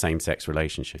have a same-sex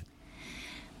relationship?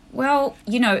 Well,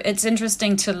 you know, it's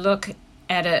interesting to look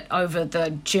at it over the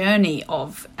journey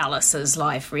of Alice's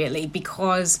life, really,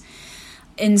 because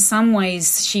in some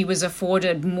ways she was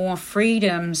afforded more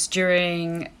freedoms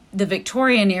during the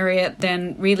Victorian era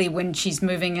than really when she's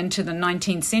moving into the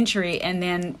 19th century, and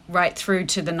then right through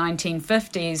to the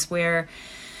 1950s, where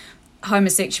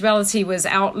homosexuality was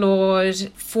outlawed.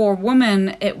 For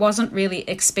women, it wasn't really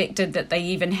expected that they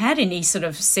even had any sort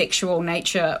of sexual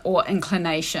nature or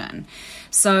inclination.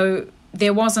 So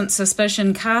there wasn't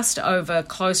suspicion cast over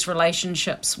close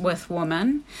relationships with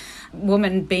women.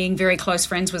 Women being very close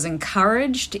friends was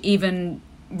encouraged. Even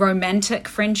romantic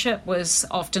friendship was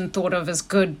often thought of as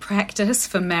good practice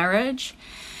for marriage.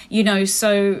 You know,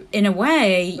 so in a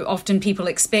way, often people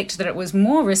expect that it was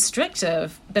more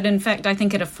restrictive, but in fact, I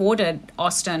think it afforded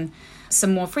Austen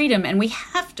some more freedom. And we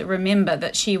have to remember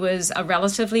that she was a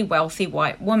relatively wealthy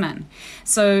white woman.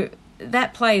 So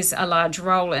that plays a large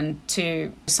role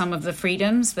into some of the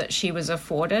freedoms that she was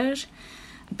afforded.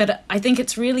 But I think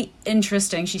it's really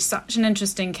interesting. She's such an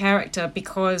interesting character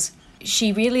because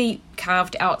she really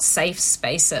carved out safe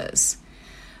spaces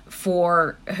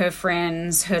for her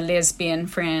friends, her lesbian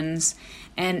friends.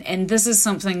 And this is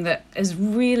something that is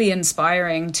really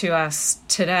inspiring to us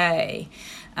today.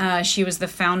 She was the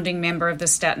founding member of the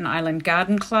Staten Island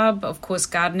Garden Club. Of course,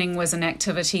 gardening was an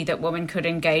activity that women could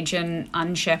engage in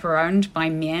unchaperoned by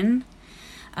men.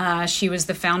 She was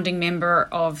the founding member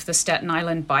of the Staten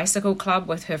Island Bicycle Club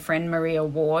with her friend Maria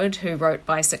Ward, who wrote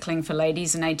Bicycling for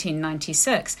Ladies in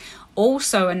 1896.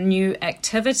 Also a new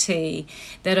activity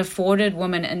that afforded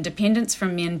women independence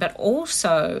from men, but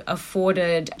also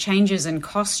afforded changes in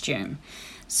costume.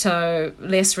 So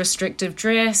less restrictive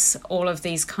dress, all of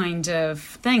these kind of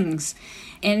things.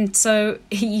 And so,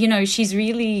 you know, she's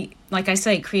really, like I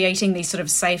say, creating these sort of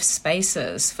safe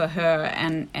spaces for her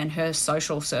and her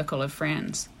social circle of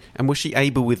friends. And was she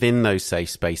able within those safe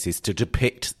spaces to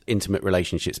depict intimate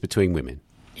relationships between women?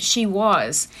 She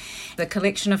was. The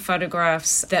collection of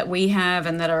photographs that we have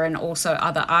and that are in also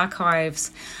other archives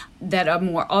that are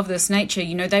more of this nature,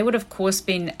 you know, they would of course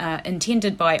been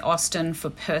intended by Austen for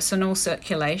personal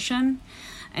circulation.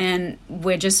 And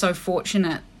we're just so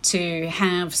fortunate to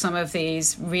have some of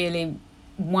these really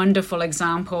wonderful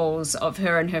examples of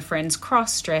her and her friends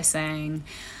cross-dressing,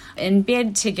 in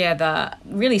bed together,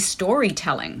 really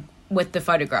storytelling with the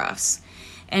photographs.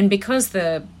 And because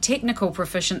the technical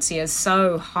proficiency is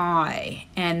so high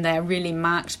and they're really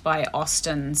marked by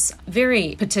Austen's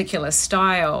very particular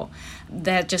style,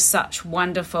 they're just such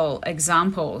wonderful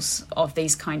examples of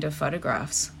these kind of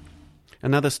photographs.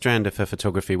 Another strand of her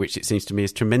photography, which it seems to me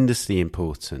is tremendously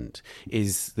important,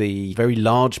 is the very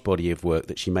large body of work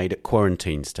that she made at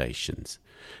quarantine stations.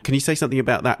 Can you say something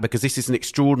about that? Because this is an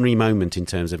extraordinary moment in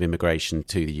terms of immigration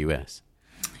to the US.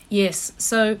 Yes.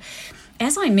 So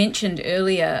As I mentioned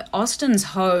earlier, Austen's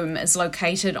home is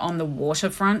located on the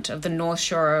waterfront of the North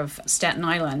Shore of Staten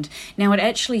Island. Now, it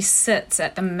actually sits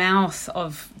at the mouth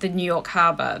of the New York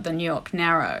Harbor, the New York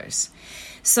Narrows.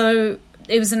 So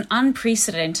it was an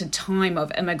unprecedented time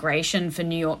of immigration for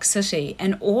New York City,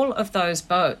 and all of those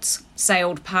boats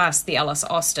sailed past the Alice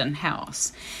Austen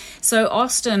house. So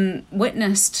Austen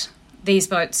witnessed these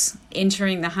boats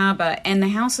entering the harbor, and the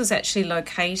house is actually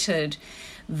located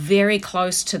very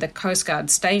close to the Coast Guard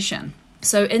station.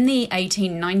 So in the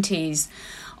 1890s,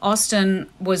 Austen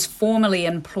was formally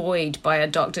employed by a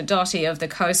Dr. Tate of the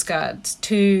Coast Guard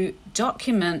to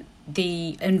document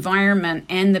the environment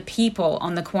and the people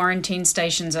on the quarantine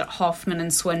stations at Hoffman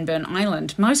and Swinburne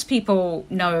Island. Most people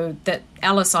know that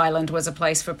Alice Island was a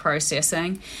place for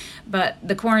processing, but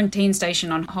the quarantine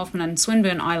station on Hoffman and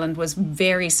Swinburne Island was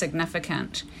very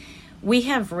significant. We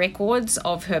have records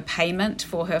of her payment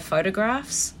for her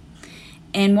photographs,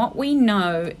 and what we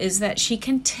know is that she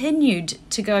continued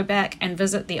to go back and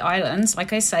visit the islands,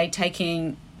 like I say,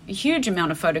 taking a huge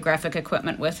amount of photographic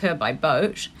equipment with her by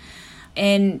boat,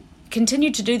 and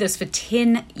continued to do this for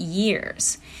 10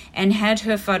 years, and had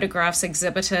her photographs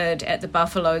exhibited at the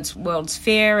Buffalo's World's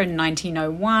Fair in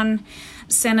 1901.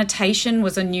 Sanitation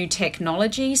was a new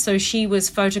technology, so she was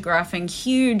photographing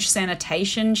huge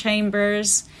sanitation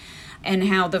chambers and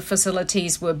how the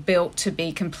facilities were built to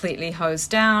be completely hosed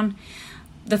down.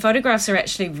 The photographs are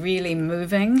actually really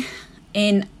moving,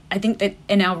 and I think that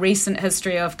in our recent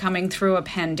history of coming through a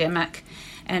pandemic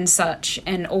and such,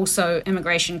 and also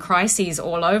immigration crises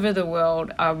all over the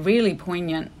world, are really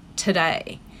poignant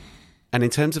today. And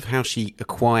in terms of how she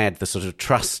acquired the sort of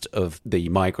trust of the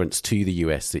migrants to the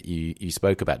US that you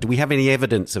spoke about, do we have any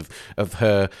evidence of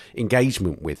her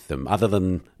engagement with them, other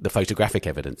than the photographic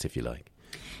evidence, if you like?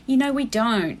 You know, we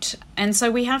don't. And so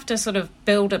we have to sort of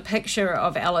build a picture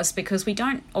of Alice, because we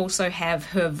don't also have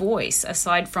her voice,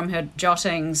 aside from her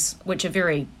jottings, which are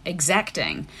very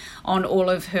exacting, on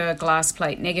all of her glass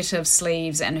plate negative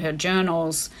sleeves and her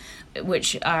journals,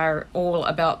 which are all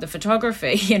about the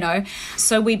photography, you know.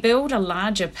 So we build a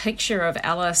larger picture of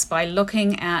Alice by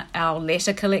looking at our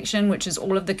letter collection, which is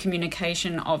all of the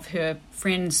communication of her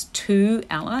friends to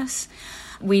Alice.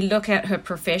 We look at her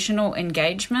professional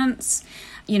engagements.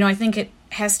 You know, I think it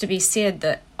has to be said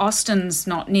that Austen's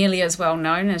not nearly as well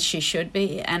known as she should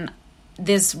be, and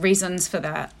there's reasons for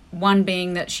that. One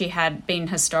being that she had been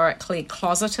historically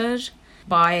closeted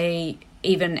by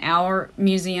even our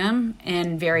museum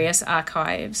and various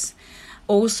archives.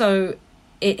 Also,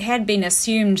 it had been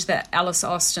assumed that Alice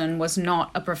Austen was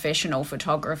not a professional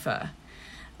photographer,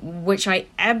 which I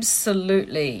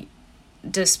absolutely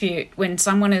dispute. When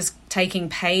someone is taking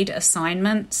paid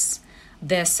assignments,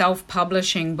 they're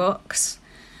self-publishing books,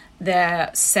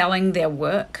 they're selling their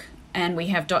work, and we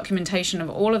have documentation of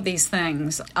all of these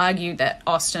things, argue that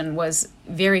Austen was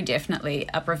very definitely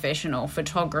a professional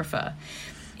photographer,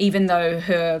 even though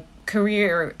her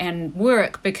career and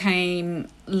work became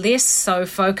less so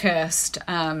focused,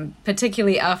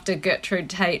 particularly after Gertrude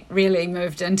Tate really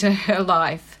moved into her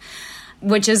life,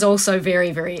 which is also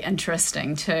very, very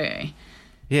interesting too.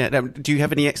 Yeah, now, do you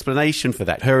have any explanation for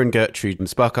that? Her and Gertrude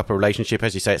spark up a relationship.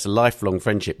 As you say, it's a lifelong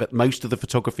friendship, but most of the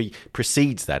photography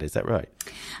precedes that. Is that right?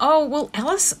 Oh, well,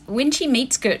 Alice, when she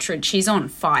meets Gertrude, she's on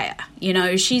fire. You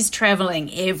know, she's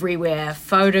traveling everywhere,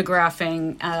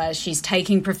 photographing, she's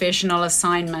taking professional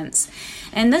assignments.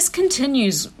 And this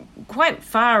continues quite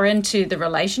far into the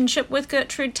relationship with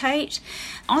Gertrude Tate.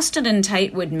 Austen and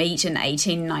Tate would meet in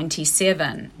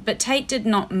 1897, but Tate did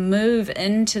not move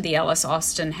into the Alice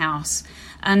Austen house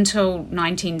until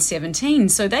 1917.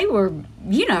 So they were,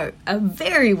 you know, a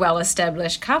very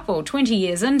well-established couple, 20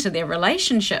 years into their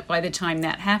relationship by the time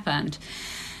that happened.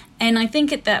 And I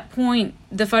think at that point,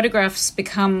 the photographs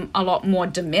become a lot more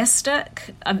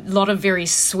domestic, a lot of very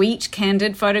sweet,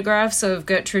 candid photographs of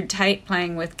Gertrude Tate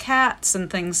playing with cats and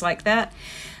things like that.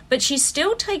 But she's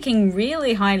still taking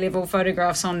really high-level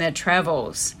photographs on their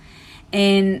travels.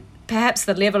 And perhaps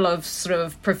the level of sort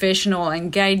of professional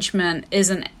engagement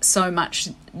isn't so much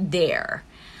there.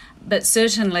 But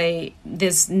certainly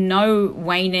there's no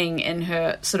waning in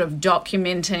her sort of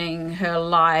documenting her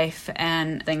life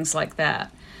and things like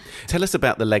that. Tell us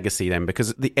about the legacy then,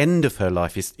 because the end of her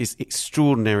life is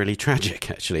extraordinarily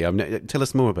tragic, actually. Tell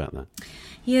us more about that.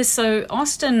 Yeah, so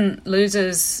Austen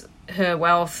loses her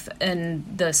wealth in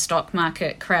the stock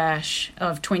market crash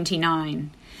of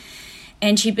 29.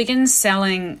 And she begins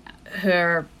selling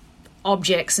her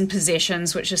objects and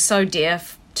possessions, which are so dear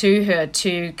to her,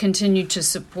 to continue to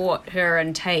support her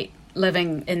and Tate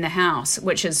living in the house,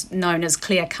 which is known as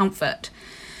Clear Comfort.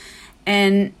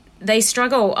 And they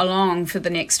struggle along for the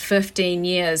next 15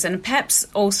 years and perhaps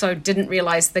also didn't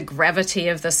realize the gravity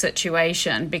of the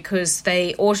situation because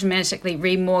they automatically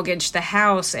remortgaged the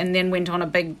house and then went on a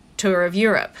big tour of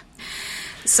Europe.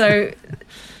 So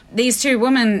these two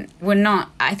women were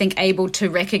not, I think, able to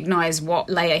recognize what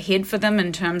lay ahead for them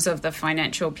in terms of the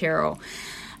financial peril.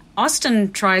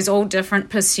 Austen tries all different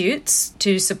pursuits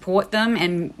to support them,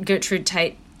 and Gertrude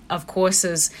Tate, of course,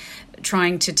 is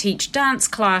trying to teach dance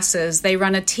classes. They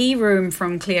run a tea room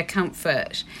from Clear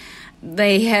Comfort.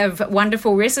 They have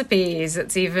wonderful recipes.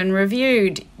 It's even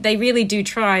reviewed. They really do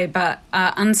try, but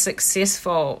are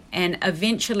unsuccessful, and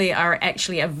eventually are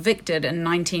actually evicted in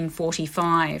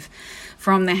 1945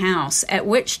 from the house, at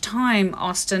which time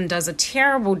Austen does a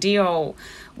terrible deal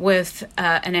with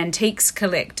an antiques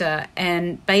collector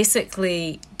and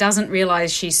basically doesn't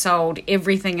realize she sold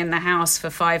everything in the house for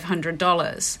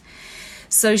 $500.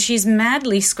 So she's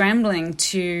madly scrambling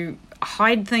to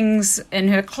hide things in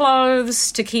her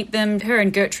clothes to keep them. Her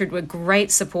and Gertrude were great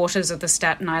supporters of the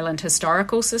Staten Island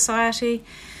Historical Society.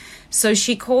 So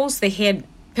she calls the head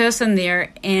person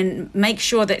there and makes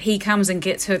sure that he comes and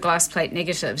gets her glass plate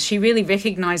negatives. She really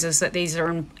recognizes that these are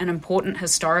an important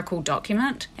historical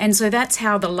document. And so that's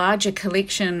how the larger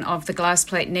collection of the glass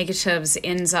plate negatives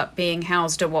ends up being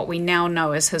housed at what we now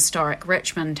know as historic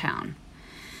Richmond Town.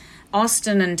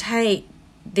 Austen and Tate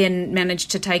then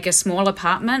managed to take a small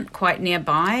apartment quite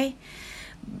nearby,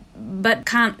 but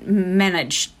can't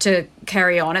manage to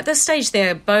carry on. At this stage,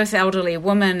 they're both elderly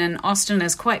women, and Austen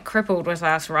is quite crippled with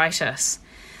arthritis.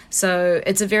 So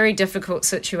it's a very difficult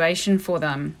situation for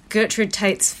them. Gertrude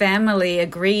Tate's family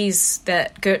agrees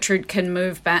that Gertrude can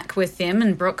move back with them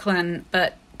in Brooklyn,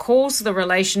 but calls the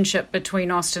relationship between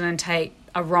Austen and Tate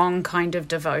a wrong kind of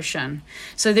devotion.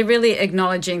 So they're really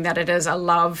acknowledging that it is a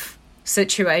love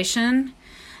situation.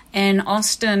 And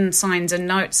Austen signs a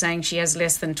note saying she has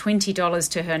less than $20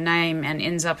 to her name and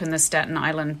ends up in the Staten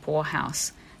Island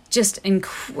poorhouse. Just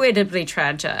incredibly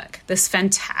tragic. This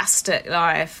fantastic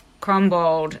life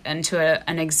crumbled into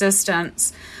an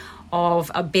existence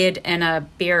of a bed and a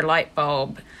bare light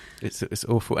bulb. It's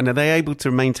awful. And are they able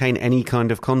to maintain any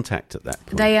kind of contact at that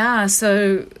point? They are.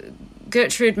 So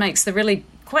Gertrude makes the really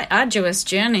quite arduous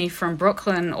journey from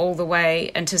Brooklyn all the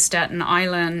way into Staten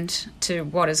Island to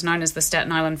what is known as the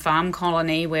Staten Island Farm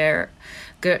Colony, where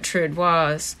Gertrude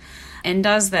was, and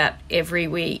does that every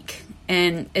week.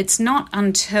 And it's not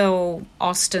until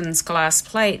Austen's glass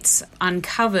plates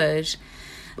uncovered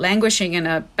languishing in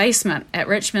a basement at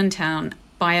Richmond Town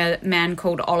by a man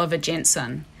called Oliver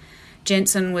Jensen.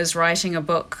 Jensen was writing a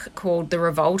book called The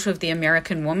Revolt of the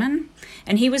American Woman,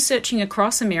 and he was searching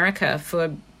across America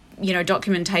for,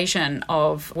 documentation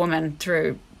of women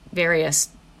through various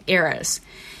eras.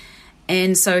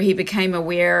 And so he became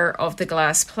aware of the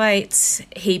glass plates.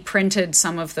 He printed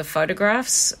some of the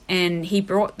photographs, and he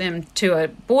brought them to a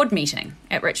board meeting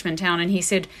at Richmond Town, and he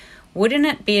said, "Wouldn't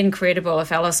it be incredible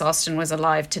if Alice Austen was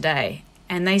alive today?"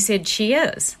 And they said, "She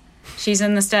is. She's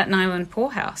in the Staten Island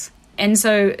poorhouse." And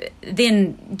so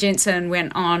then Jensen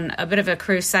went on a bit of a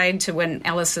crusade to win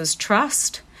Alice's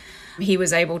trust. He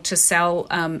was able to sell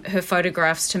her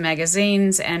photographs to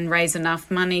magazines and raise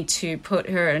enough money to put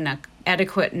her in an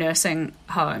adequate nursing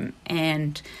home.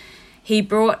 And he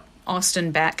brought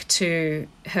Austen back to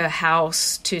her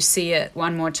house to see it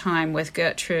one more time with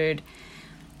Gertrude.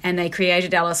 And they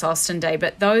created Alice Austen Day.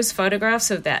 But those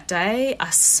photographs of that day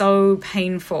are so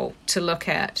painful to look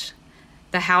at.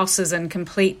 The house is in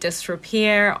complete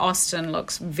disrepair. Austen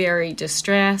looks very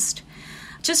distressed.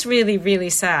 Just really, really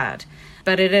sad.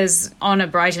 But it is on a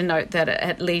brighter note that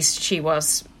at least she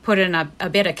was put in a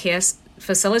better care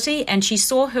facility, and she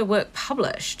saw her work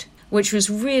published, which was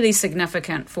really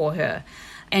significant for her.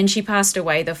 And she passed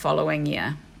away the following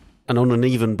year. And on an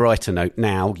even brighter note,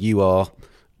 now you are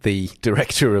the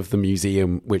director of the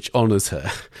museum which honours her.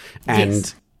 And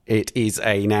yes. It is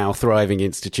a now thriving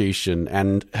institution,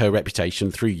 and her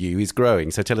reputation through you is growing.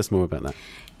 So tell us more about that.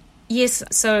 Yes,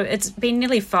 so it's been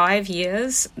nearly 5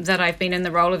 years that I've been in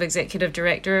the role of executive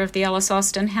director of the Alice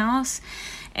Austen House.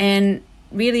 And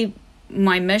really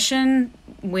my mission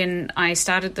when I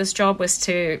started this job was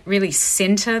to really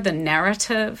centre the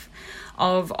narrative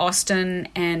of Austen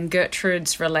and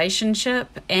Gertrude's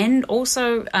relationship, and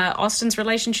also Austen's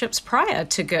relationships prior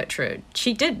to Gertrude.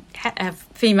 She did have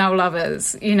female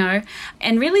lovers,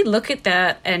 and really look at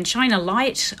that and shine a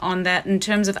light on that in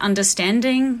terms of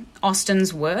understanding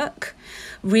Austen's work,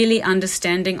 really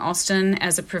understanding Austen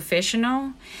as a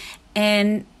professional,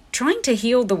 and trying to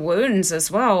heal the wounds as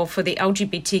well for the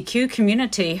LGBTQ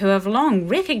community who have long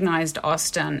recognised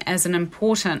Austen as an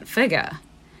important figure.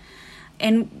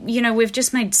 And, we've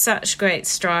just made such great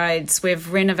strides.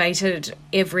 We've renovated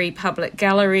every public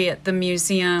gallery at the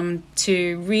museum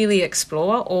to really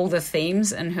explore all the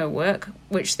themes in her work,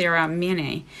 which there are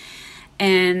many.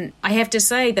 And I have to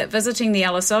say that visiting the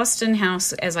Alice Austen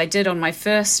house, as I did on my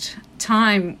first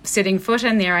time setting foot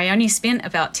in there, I only spent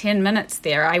about 10 minutes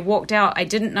there. I walked out. I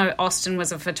didn't know Austen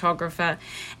was a photographer,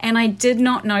 and I did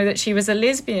not know that she was a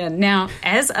lesbian. Now,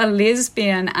 as a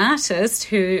lesbian artist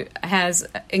who has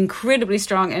incredibly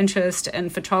strong interest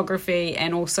in photography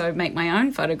and also make my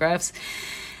own photographs,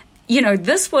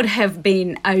 this would have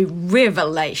been a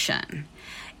revelation.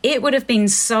 It would have been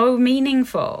so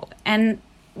meaningful. And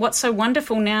what's so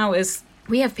wonderful now is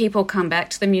we have people come back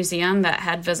to the museum that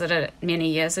had visited it many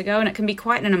years ago, and it can be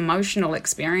quite an emotional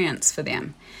experience for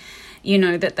them.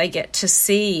 That they get to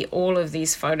see all of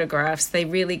these photographs. They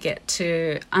really get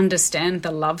to understand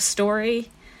the love story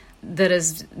that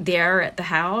is there at the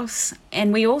house.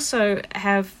 And we also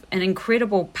have an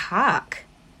incredible park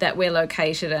that we're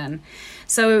located in.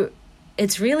 So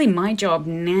it's really my job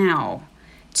now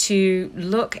to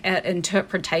look at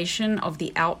interpretation of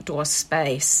the outdoor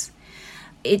space.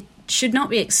 It should not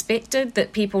be expected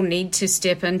that people need to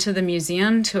step into the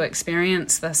museum to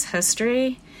experience this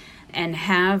history and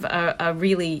have a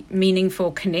really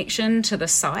meaningful connection to the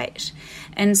site.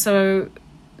 And so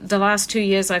the last 2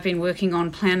 years I've been working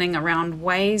on planning around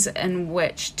ways in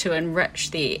which to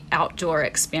enrich the outdoor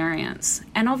experience.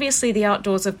 And obviously the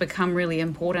outdoors have become really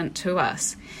important to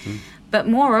us. But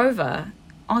moreover,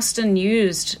 Austen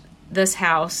used this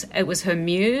house. It was her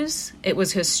muse, it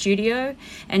was her studio,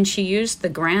 and she used the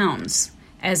grounds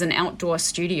as an outdoor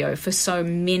studio for so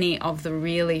many of the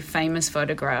really famous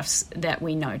photographs that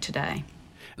we know today.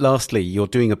 Lastly, you're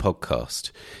doing a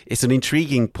podcast. It's an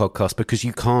intriguing podcast because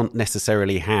you can't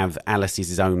necessarily have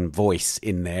Alice's own voice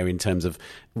in there in terms of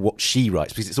what she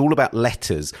writes, because it's all about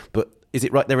letters. But is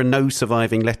it right, there are no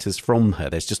surviving letters from her?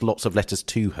 There's just lots of letters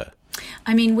to her.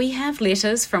 I mean, we have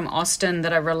letters from Austen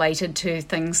that are related to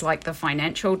things like the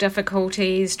financial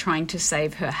difficulties, trying to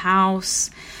save her house,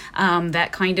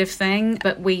 that kind of thing.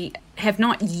 But we have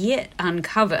not yet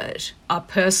uncovered a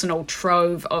personal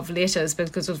trove of letters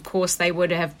because, of course, they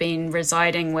would have been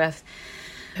residing with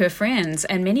her friends.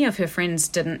 And many of her friends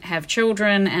didn't have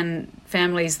children and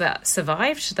families that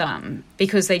survived them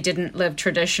because they didn't live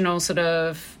traditional sort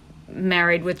of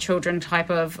married with children type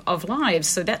of lives.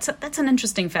 So that's an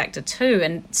interesting factor too.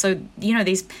 And so,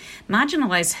 these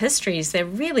marginalized histories, they're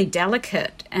really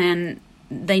delicate and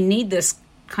they need this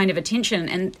kind of attention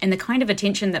and the kind of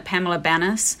attention that Pamela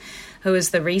Bannis, who is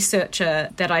the researcher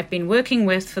that I've been working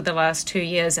with for the last 2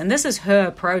 years, and this is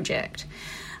her project.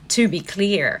 To be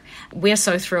clear, we're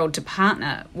so thrilled to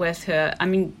partner with her. I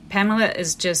mean, Pamela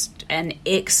is just an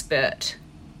expert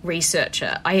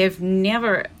researcher. I have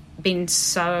never been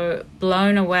so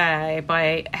blown away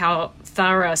by how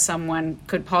thorough someone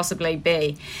could possibly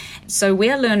be. So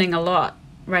we're learning a lot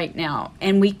right now,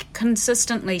 and we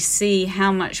consistently see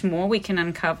how much more we can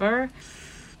uncover.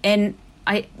 And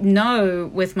I know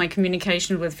with my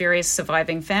communication with various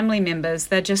surviving family members,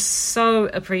 they're just so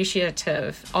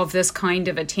appreciative of this kind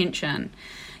of attention.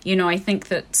 I think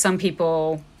that some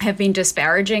people have been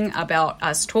disparaging about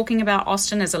us talking about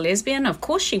Austen as a lesbian. Of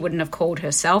course, she wouldn't have called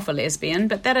herself a lesbian,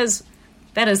 but that is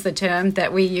the term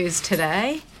that we use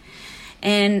today.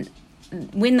 And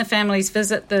when the families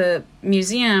visit the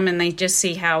museum and they just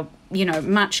see how,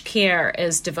 much care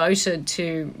is devoted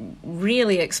to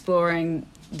really exploring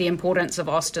the importance of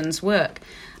Austen's work,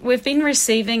 we've been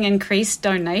receiving increased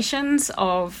donations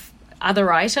of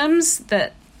other items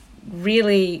that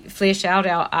really flesh out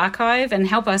our archive and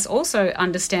help us also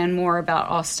understand more about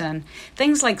Austen.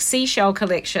 Things like seashell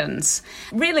collections,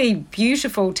 really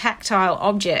beautiful tactile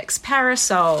objects,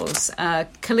 parasols,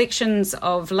 collections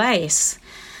of lace,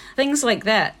 things like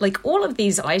that. Like, all of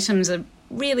these items are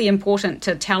really important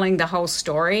to telling the whole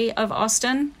story of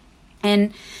Austen.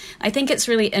 And I think it's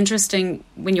really interesting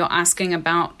when you're asking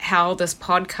about how this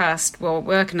podcast will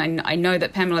work, and I know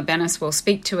that Pamela Bannis will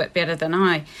speak to it better than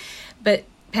I, but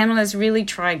Pamela's really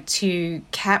tried to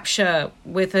capture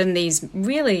within these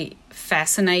really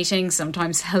fascinating,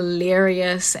 sometimes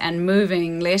hilarious and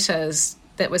moving letters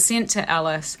that were sent to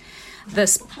Alice,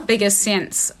 this bigger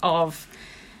sense of,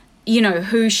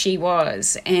 who she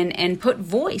was and put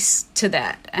voice to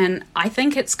that. And I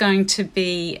think it's going to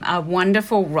be a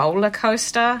wonderful roller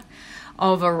coaster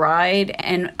of a ride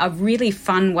and a really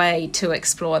fun way to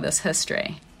explore this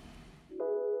history.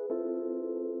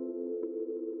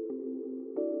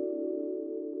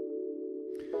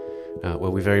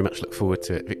 Well, we very much look forward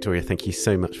to it. Victoria, thank you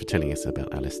so much for telling us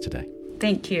about Alice today.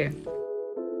 Thank you.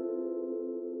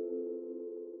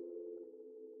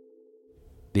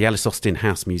 The Alice Austen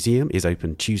House Museum is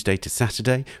open Tuesday to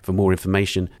Saturday. For more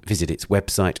information, visit its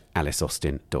website,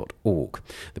 aliceausten.org.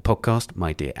 The podcast,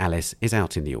 My Dear Alice, is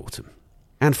out in the autumn.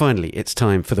 And finally, it's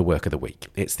time for the Work of the Week.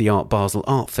 It's the Art Basel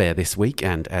Art Fair this week,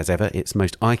 and as ever, its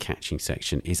most eye-catching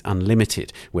section is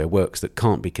Unlimited, where works that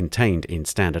can't be contained in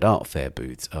standard art fair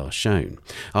booths are shown.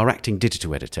 Our acting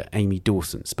digital editor, Amy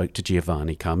Dawson, spoke to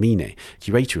Giovanni Carmine,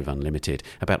 curator of Unlimited,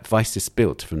 about Weiss's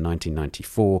Bild from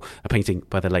 1994, a painting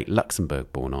by the late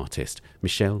Luxembourg-born artist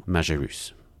Michel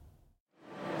Majerus.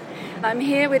 I'm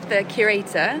here with the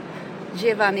curator,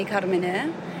 Giovanni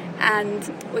Carmine,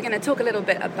 and we're going to talk a little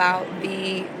bit about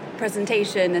the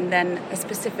presentation and then a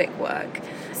specific work.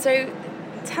 So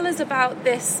tell us about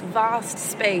this vast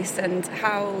space and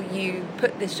how you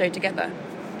put this show together.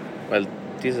 Well,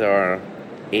 these are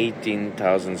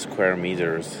 18,000 square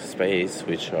meters space,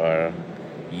 which are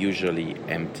usually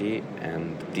empty,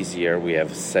 and this year we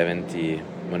have 70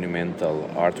 monumental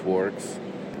artworks,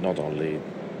 not only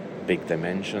big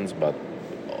dimensions, but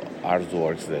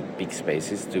artworks that big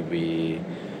spaces to be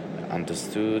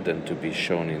understood and to be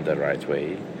shown in the right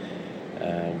way.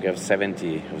 We have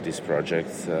 70 of these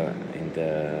projects in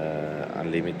the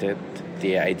Unlimited.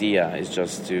 The idea is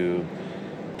just to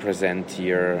present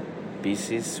here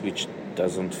pieces which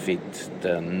doesn't fit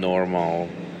the normal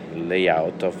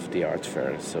layout of the art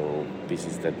fair. So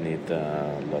pieces that need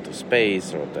a lot of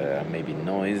space, or they're maybe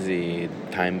noisy,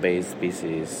 time-based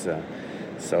pieces.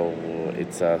 So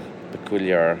it's a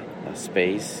peculiar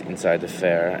space inside the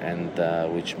fair, and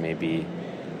which maybe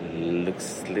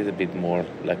looks a little bit more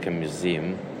like a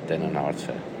museum than an art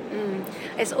fair.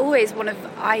 It's always one of,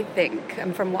 I think,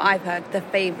 and from what I've heard, the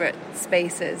favourite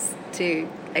spaces to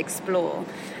explore.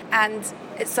 And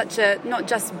it's such a, not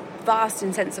just vast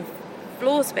in sense of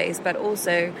floor space, but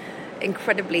also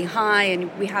incredibly high,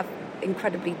 and we have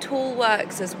incredibly tall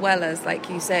works as well as, like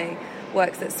you say,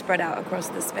 works that spread out across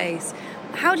the space.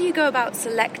 How do you go about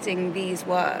selecting these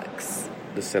works?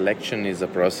 The selection is a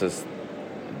process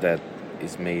that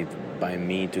is made by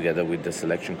me together with the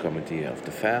selection committee of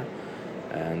the fair.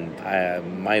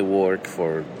 And my work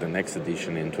for the next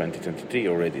edition in 2023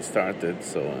 already started,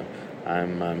 so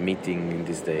I'm meeting in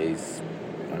these days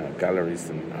galleries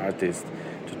and artists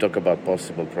to talk about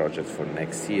possible projects for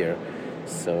next year.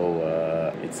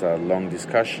 So it's a long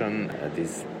discussion.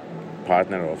 This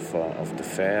partner of the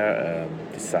fair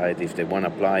decide if they want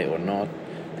to apply or not.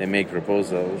 They make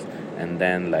proposals, and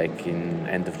then like in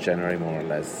end of January more or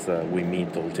less we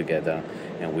meet all together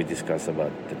and we discuss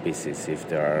about the pieces, if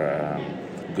they are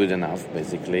good enough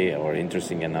basically or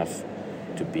interesting enough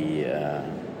to be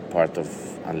part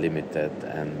of Unlimited.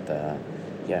 And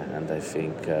and I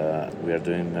think we are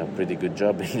doing a pretty good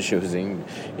job in choosing,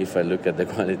 if I look at the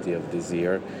quality of this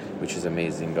year, which is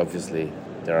amazing. Obviously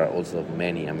there are also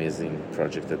many amazing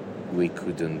projects that we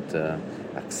couldn't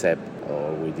accept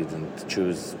or we didn't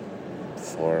choose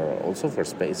for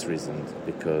space reasons,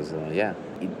 because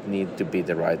it needs to be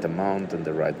the right amount and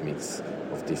the right mix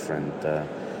of different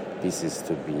pieces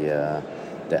to be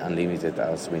the Unlimited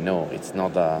as we know. It's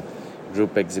not a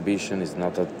group exhibition, it's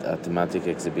not a thematic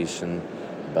exhibition,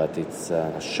 but it's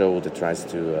a show that tries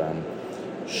to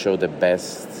show the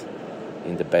best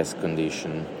in the best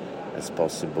condition as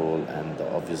possible, and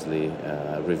obviously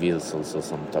reveals also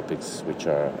some topics which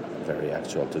are very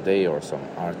actual today, or some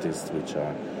artists which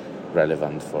are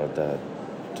relevant for the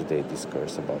today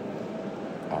discourse about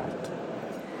art.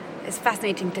 It's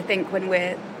fascinating to think when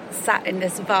we're sat in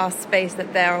this vast space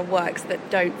that there are works that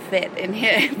don't fit in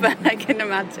here, but I can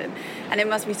imagine. And it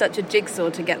must be such a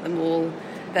jigsaw to get them all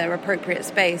their appropriate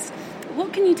space.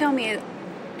 What can you tell me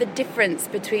the difference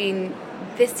between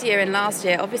this year and last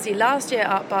year? Obviously last year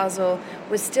Art Basel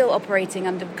was still operating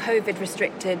under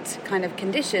COVID-restricted kind of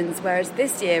conditions, whereas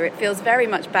this year it feels very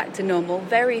much back to normal.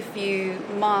 Very few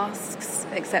masks,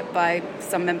 except by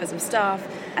some members of staff,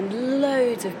 and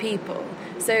loads of people.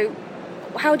 So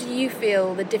how do you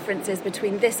feel the differences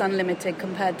between this Unlimited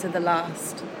compared to the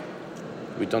last?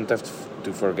 We don't have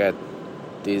to forget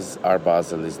this Art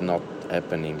Basel is not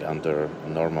happening under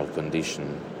normal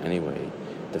condition anyway.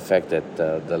 The fact that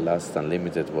the last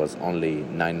Unlimited was only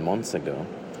 9 months ago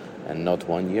and not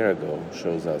 1 year ago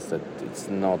shows us that it's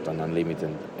not an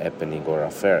Unlimited happening or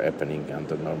a fair happening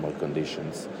under normal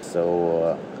conditions.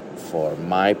 So for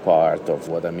my part of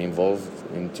what I'm involved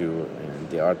into in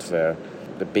the art fair,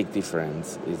 the big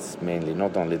difference is mainly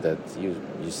not only that you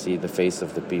see the face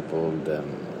of the people, the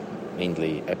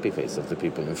mainly happy face of the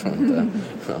people in front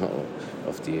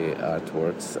of the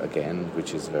artworks again,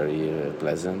 which is very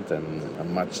pleasant and a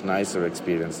much nicer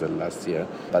experience than last year.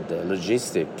 But the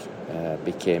logistic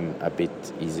became a bit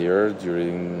easier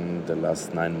during the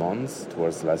last 9 months,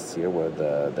 towards last year, where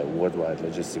the worldwide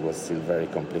logistics was still very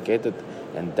complicated,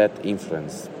 and that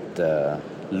influenced the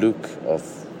look of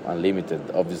Unlimited,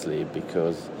 obviously,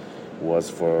 because it was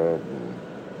for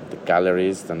the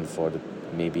galleries and for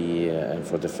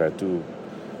the fair too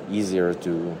easier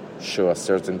to show a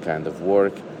certain kind of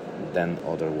work than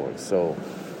other work. So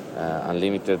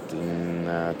Unlimited in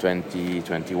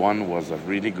 2021 was a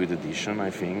really good edition, I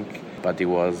think, but it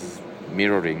was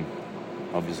mirroring,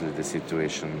 obviously, the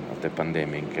situation of the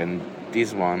pandemic. And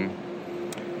this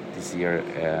year,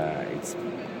 it's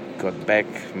got back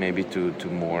maybe to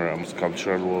more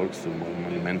sculptural works, to more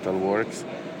monumental works.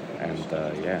 And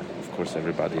of course,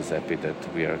 everybody is happy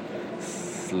that we are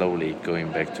slowly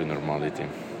going back to normality.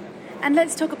 And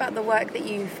let's talk about the work that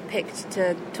you've picked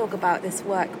to talk about this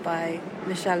work by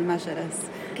Michel Majerus.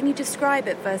 Can you describe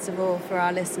it, first of all, for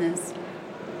our listeners?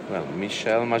 Well,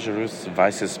 Michel Majerus'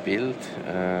 Weißes Bild,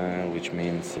 which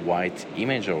means white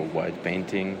image or white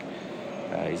painting,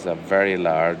 is a very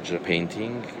large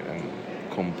painting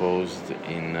composed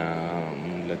in,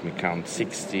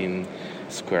 16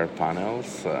 square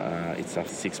panels. It's a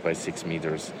 6 by 6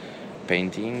 meters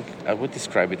painting. I would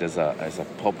describe it as a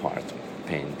pop art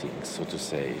painting, so to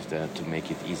say, to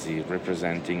make it easy,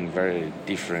 representing very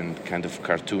different kind of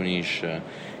cartoonish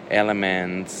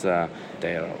elements.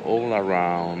 They are all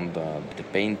around the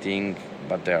painting,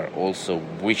 but they are also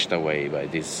wished away by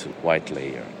this white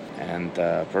layer. And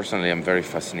personally, I'm very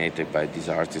fascinated by this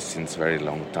artist since a very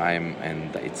long time,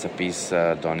 and it's a piece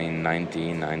done in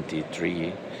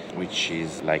 1993, which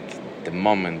is like the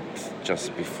moment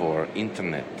just before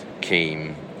internet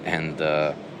came and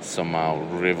somehow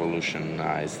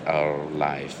revolutionized our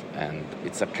life. And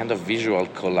it's a kind of visual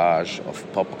collage of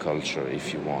pop culture,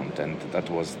 if you want, and that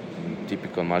was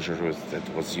typical Majerus, that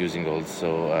was using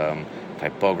also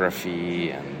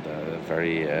typography and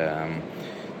very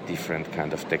different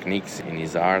kind of techniques in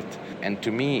his art. And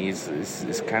to me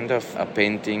is kind of a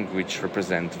painting which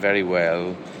represents very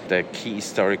well the key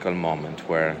historical moment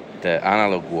where the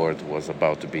analog world was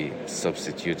about to be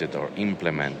substituted or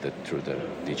implemented through the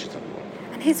digital world.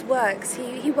 And his works,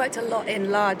 he worked a lot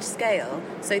in large scale,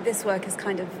 so this work is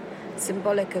kind of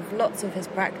symbolic of lots of his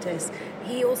practice.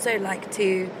 He also liked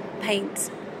to paint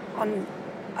on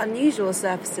unusual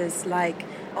surfaces, like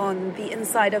on the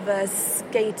inside of a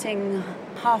skating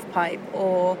half-pipe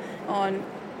or on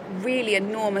really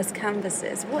enormous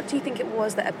canvases. What do you think it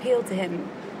was that appealed to him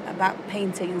about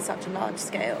painting in such a large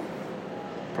scale?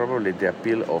 Probably the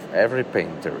appeal of every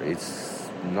painter is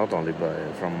not only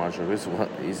from Majerus,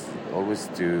 is always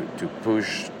to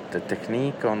push the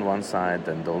technique on one side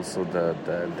and also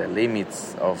the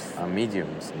limits of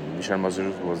mediums. Michel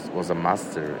Majerus was a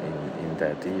master in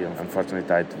that. He unfortunately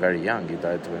died very young. He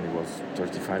died when he was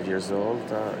 35 years old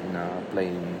in a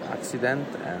plane accident.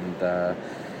 And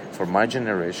for my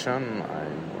generation, I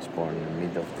was born in the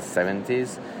mid of the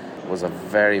 70s, was a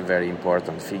very, very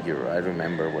important figure. I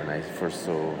remember when I first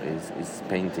saw his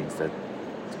paintings that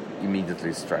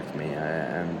immediately struck me,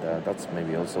 and that's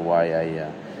maybe also why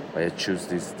I choose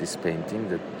this painting,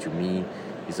 that to me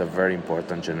is a very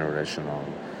important generational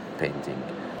painting.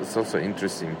 It's also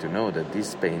interesting to know that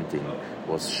this painting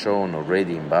was shown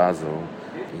already in Basel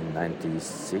in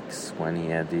 1996 when he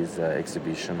had his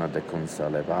exhibition at the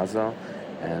Kunsthalle Basel,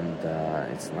 and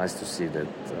it's nice to see that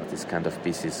these kind of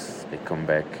pieces, they come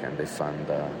back and they find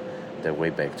their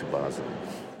way back to Basel.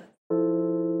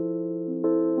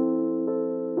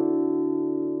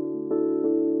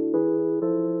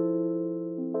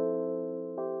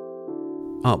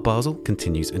 Art Basel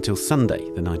continues until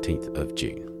Sunday, the 19th of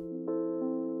June.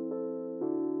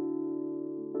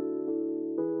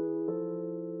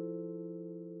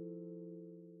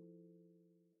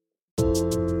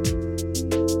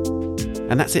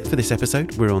 And that's it for this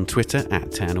episode. We're on Twitter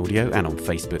 @TanAudio and on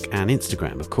Facebook and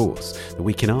Instagram, of course. The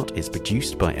Week in Art is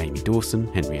produced by Amy Dawson,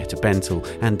 Henrietta Bentel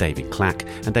and David Clack,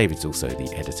 and David's also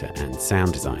the editor and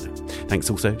sound designer. Thanks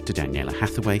also to Daniela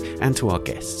Hathaway and to our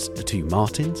guests, the two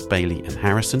Martins, Bailey and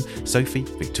Harrison, Sophie,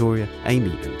 Victoria,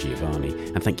 Amy and Giovanni.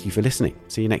 And thank you for listening.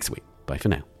 See you next week. Bye for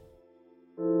now.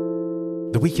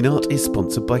 The Week in Art is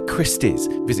sponsored by Christie's.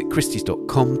 Visit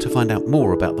christies.com to find out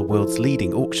more about the world's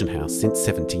leading auction house since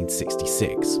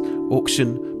 1766.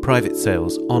 Auction, private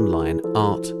sales, online,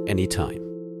 art, anytime.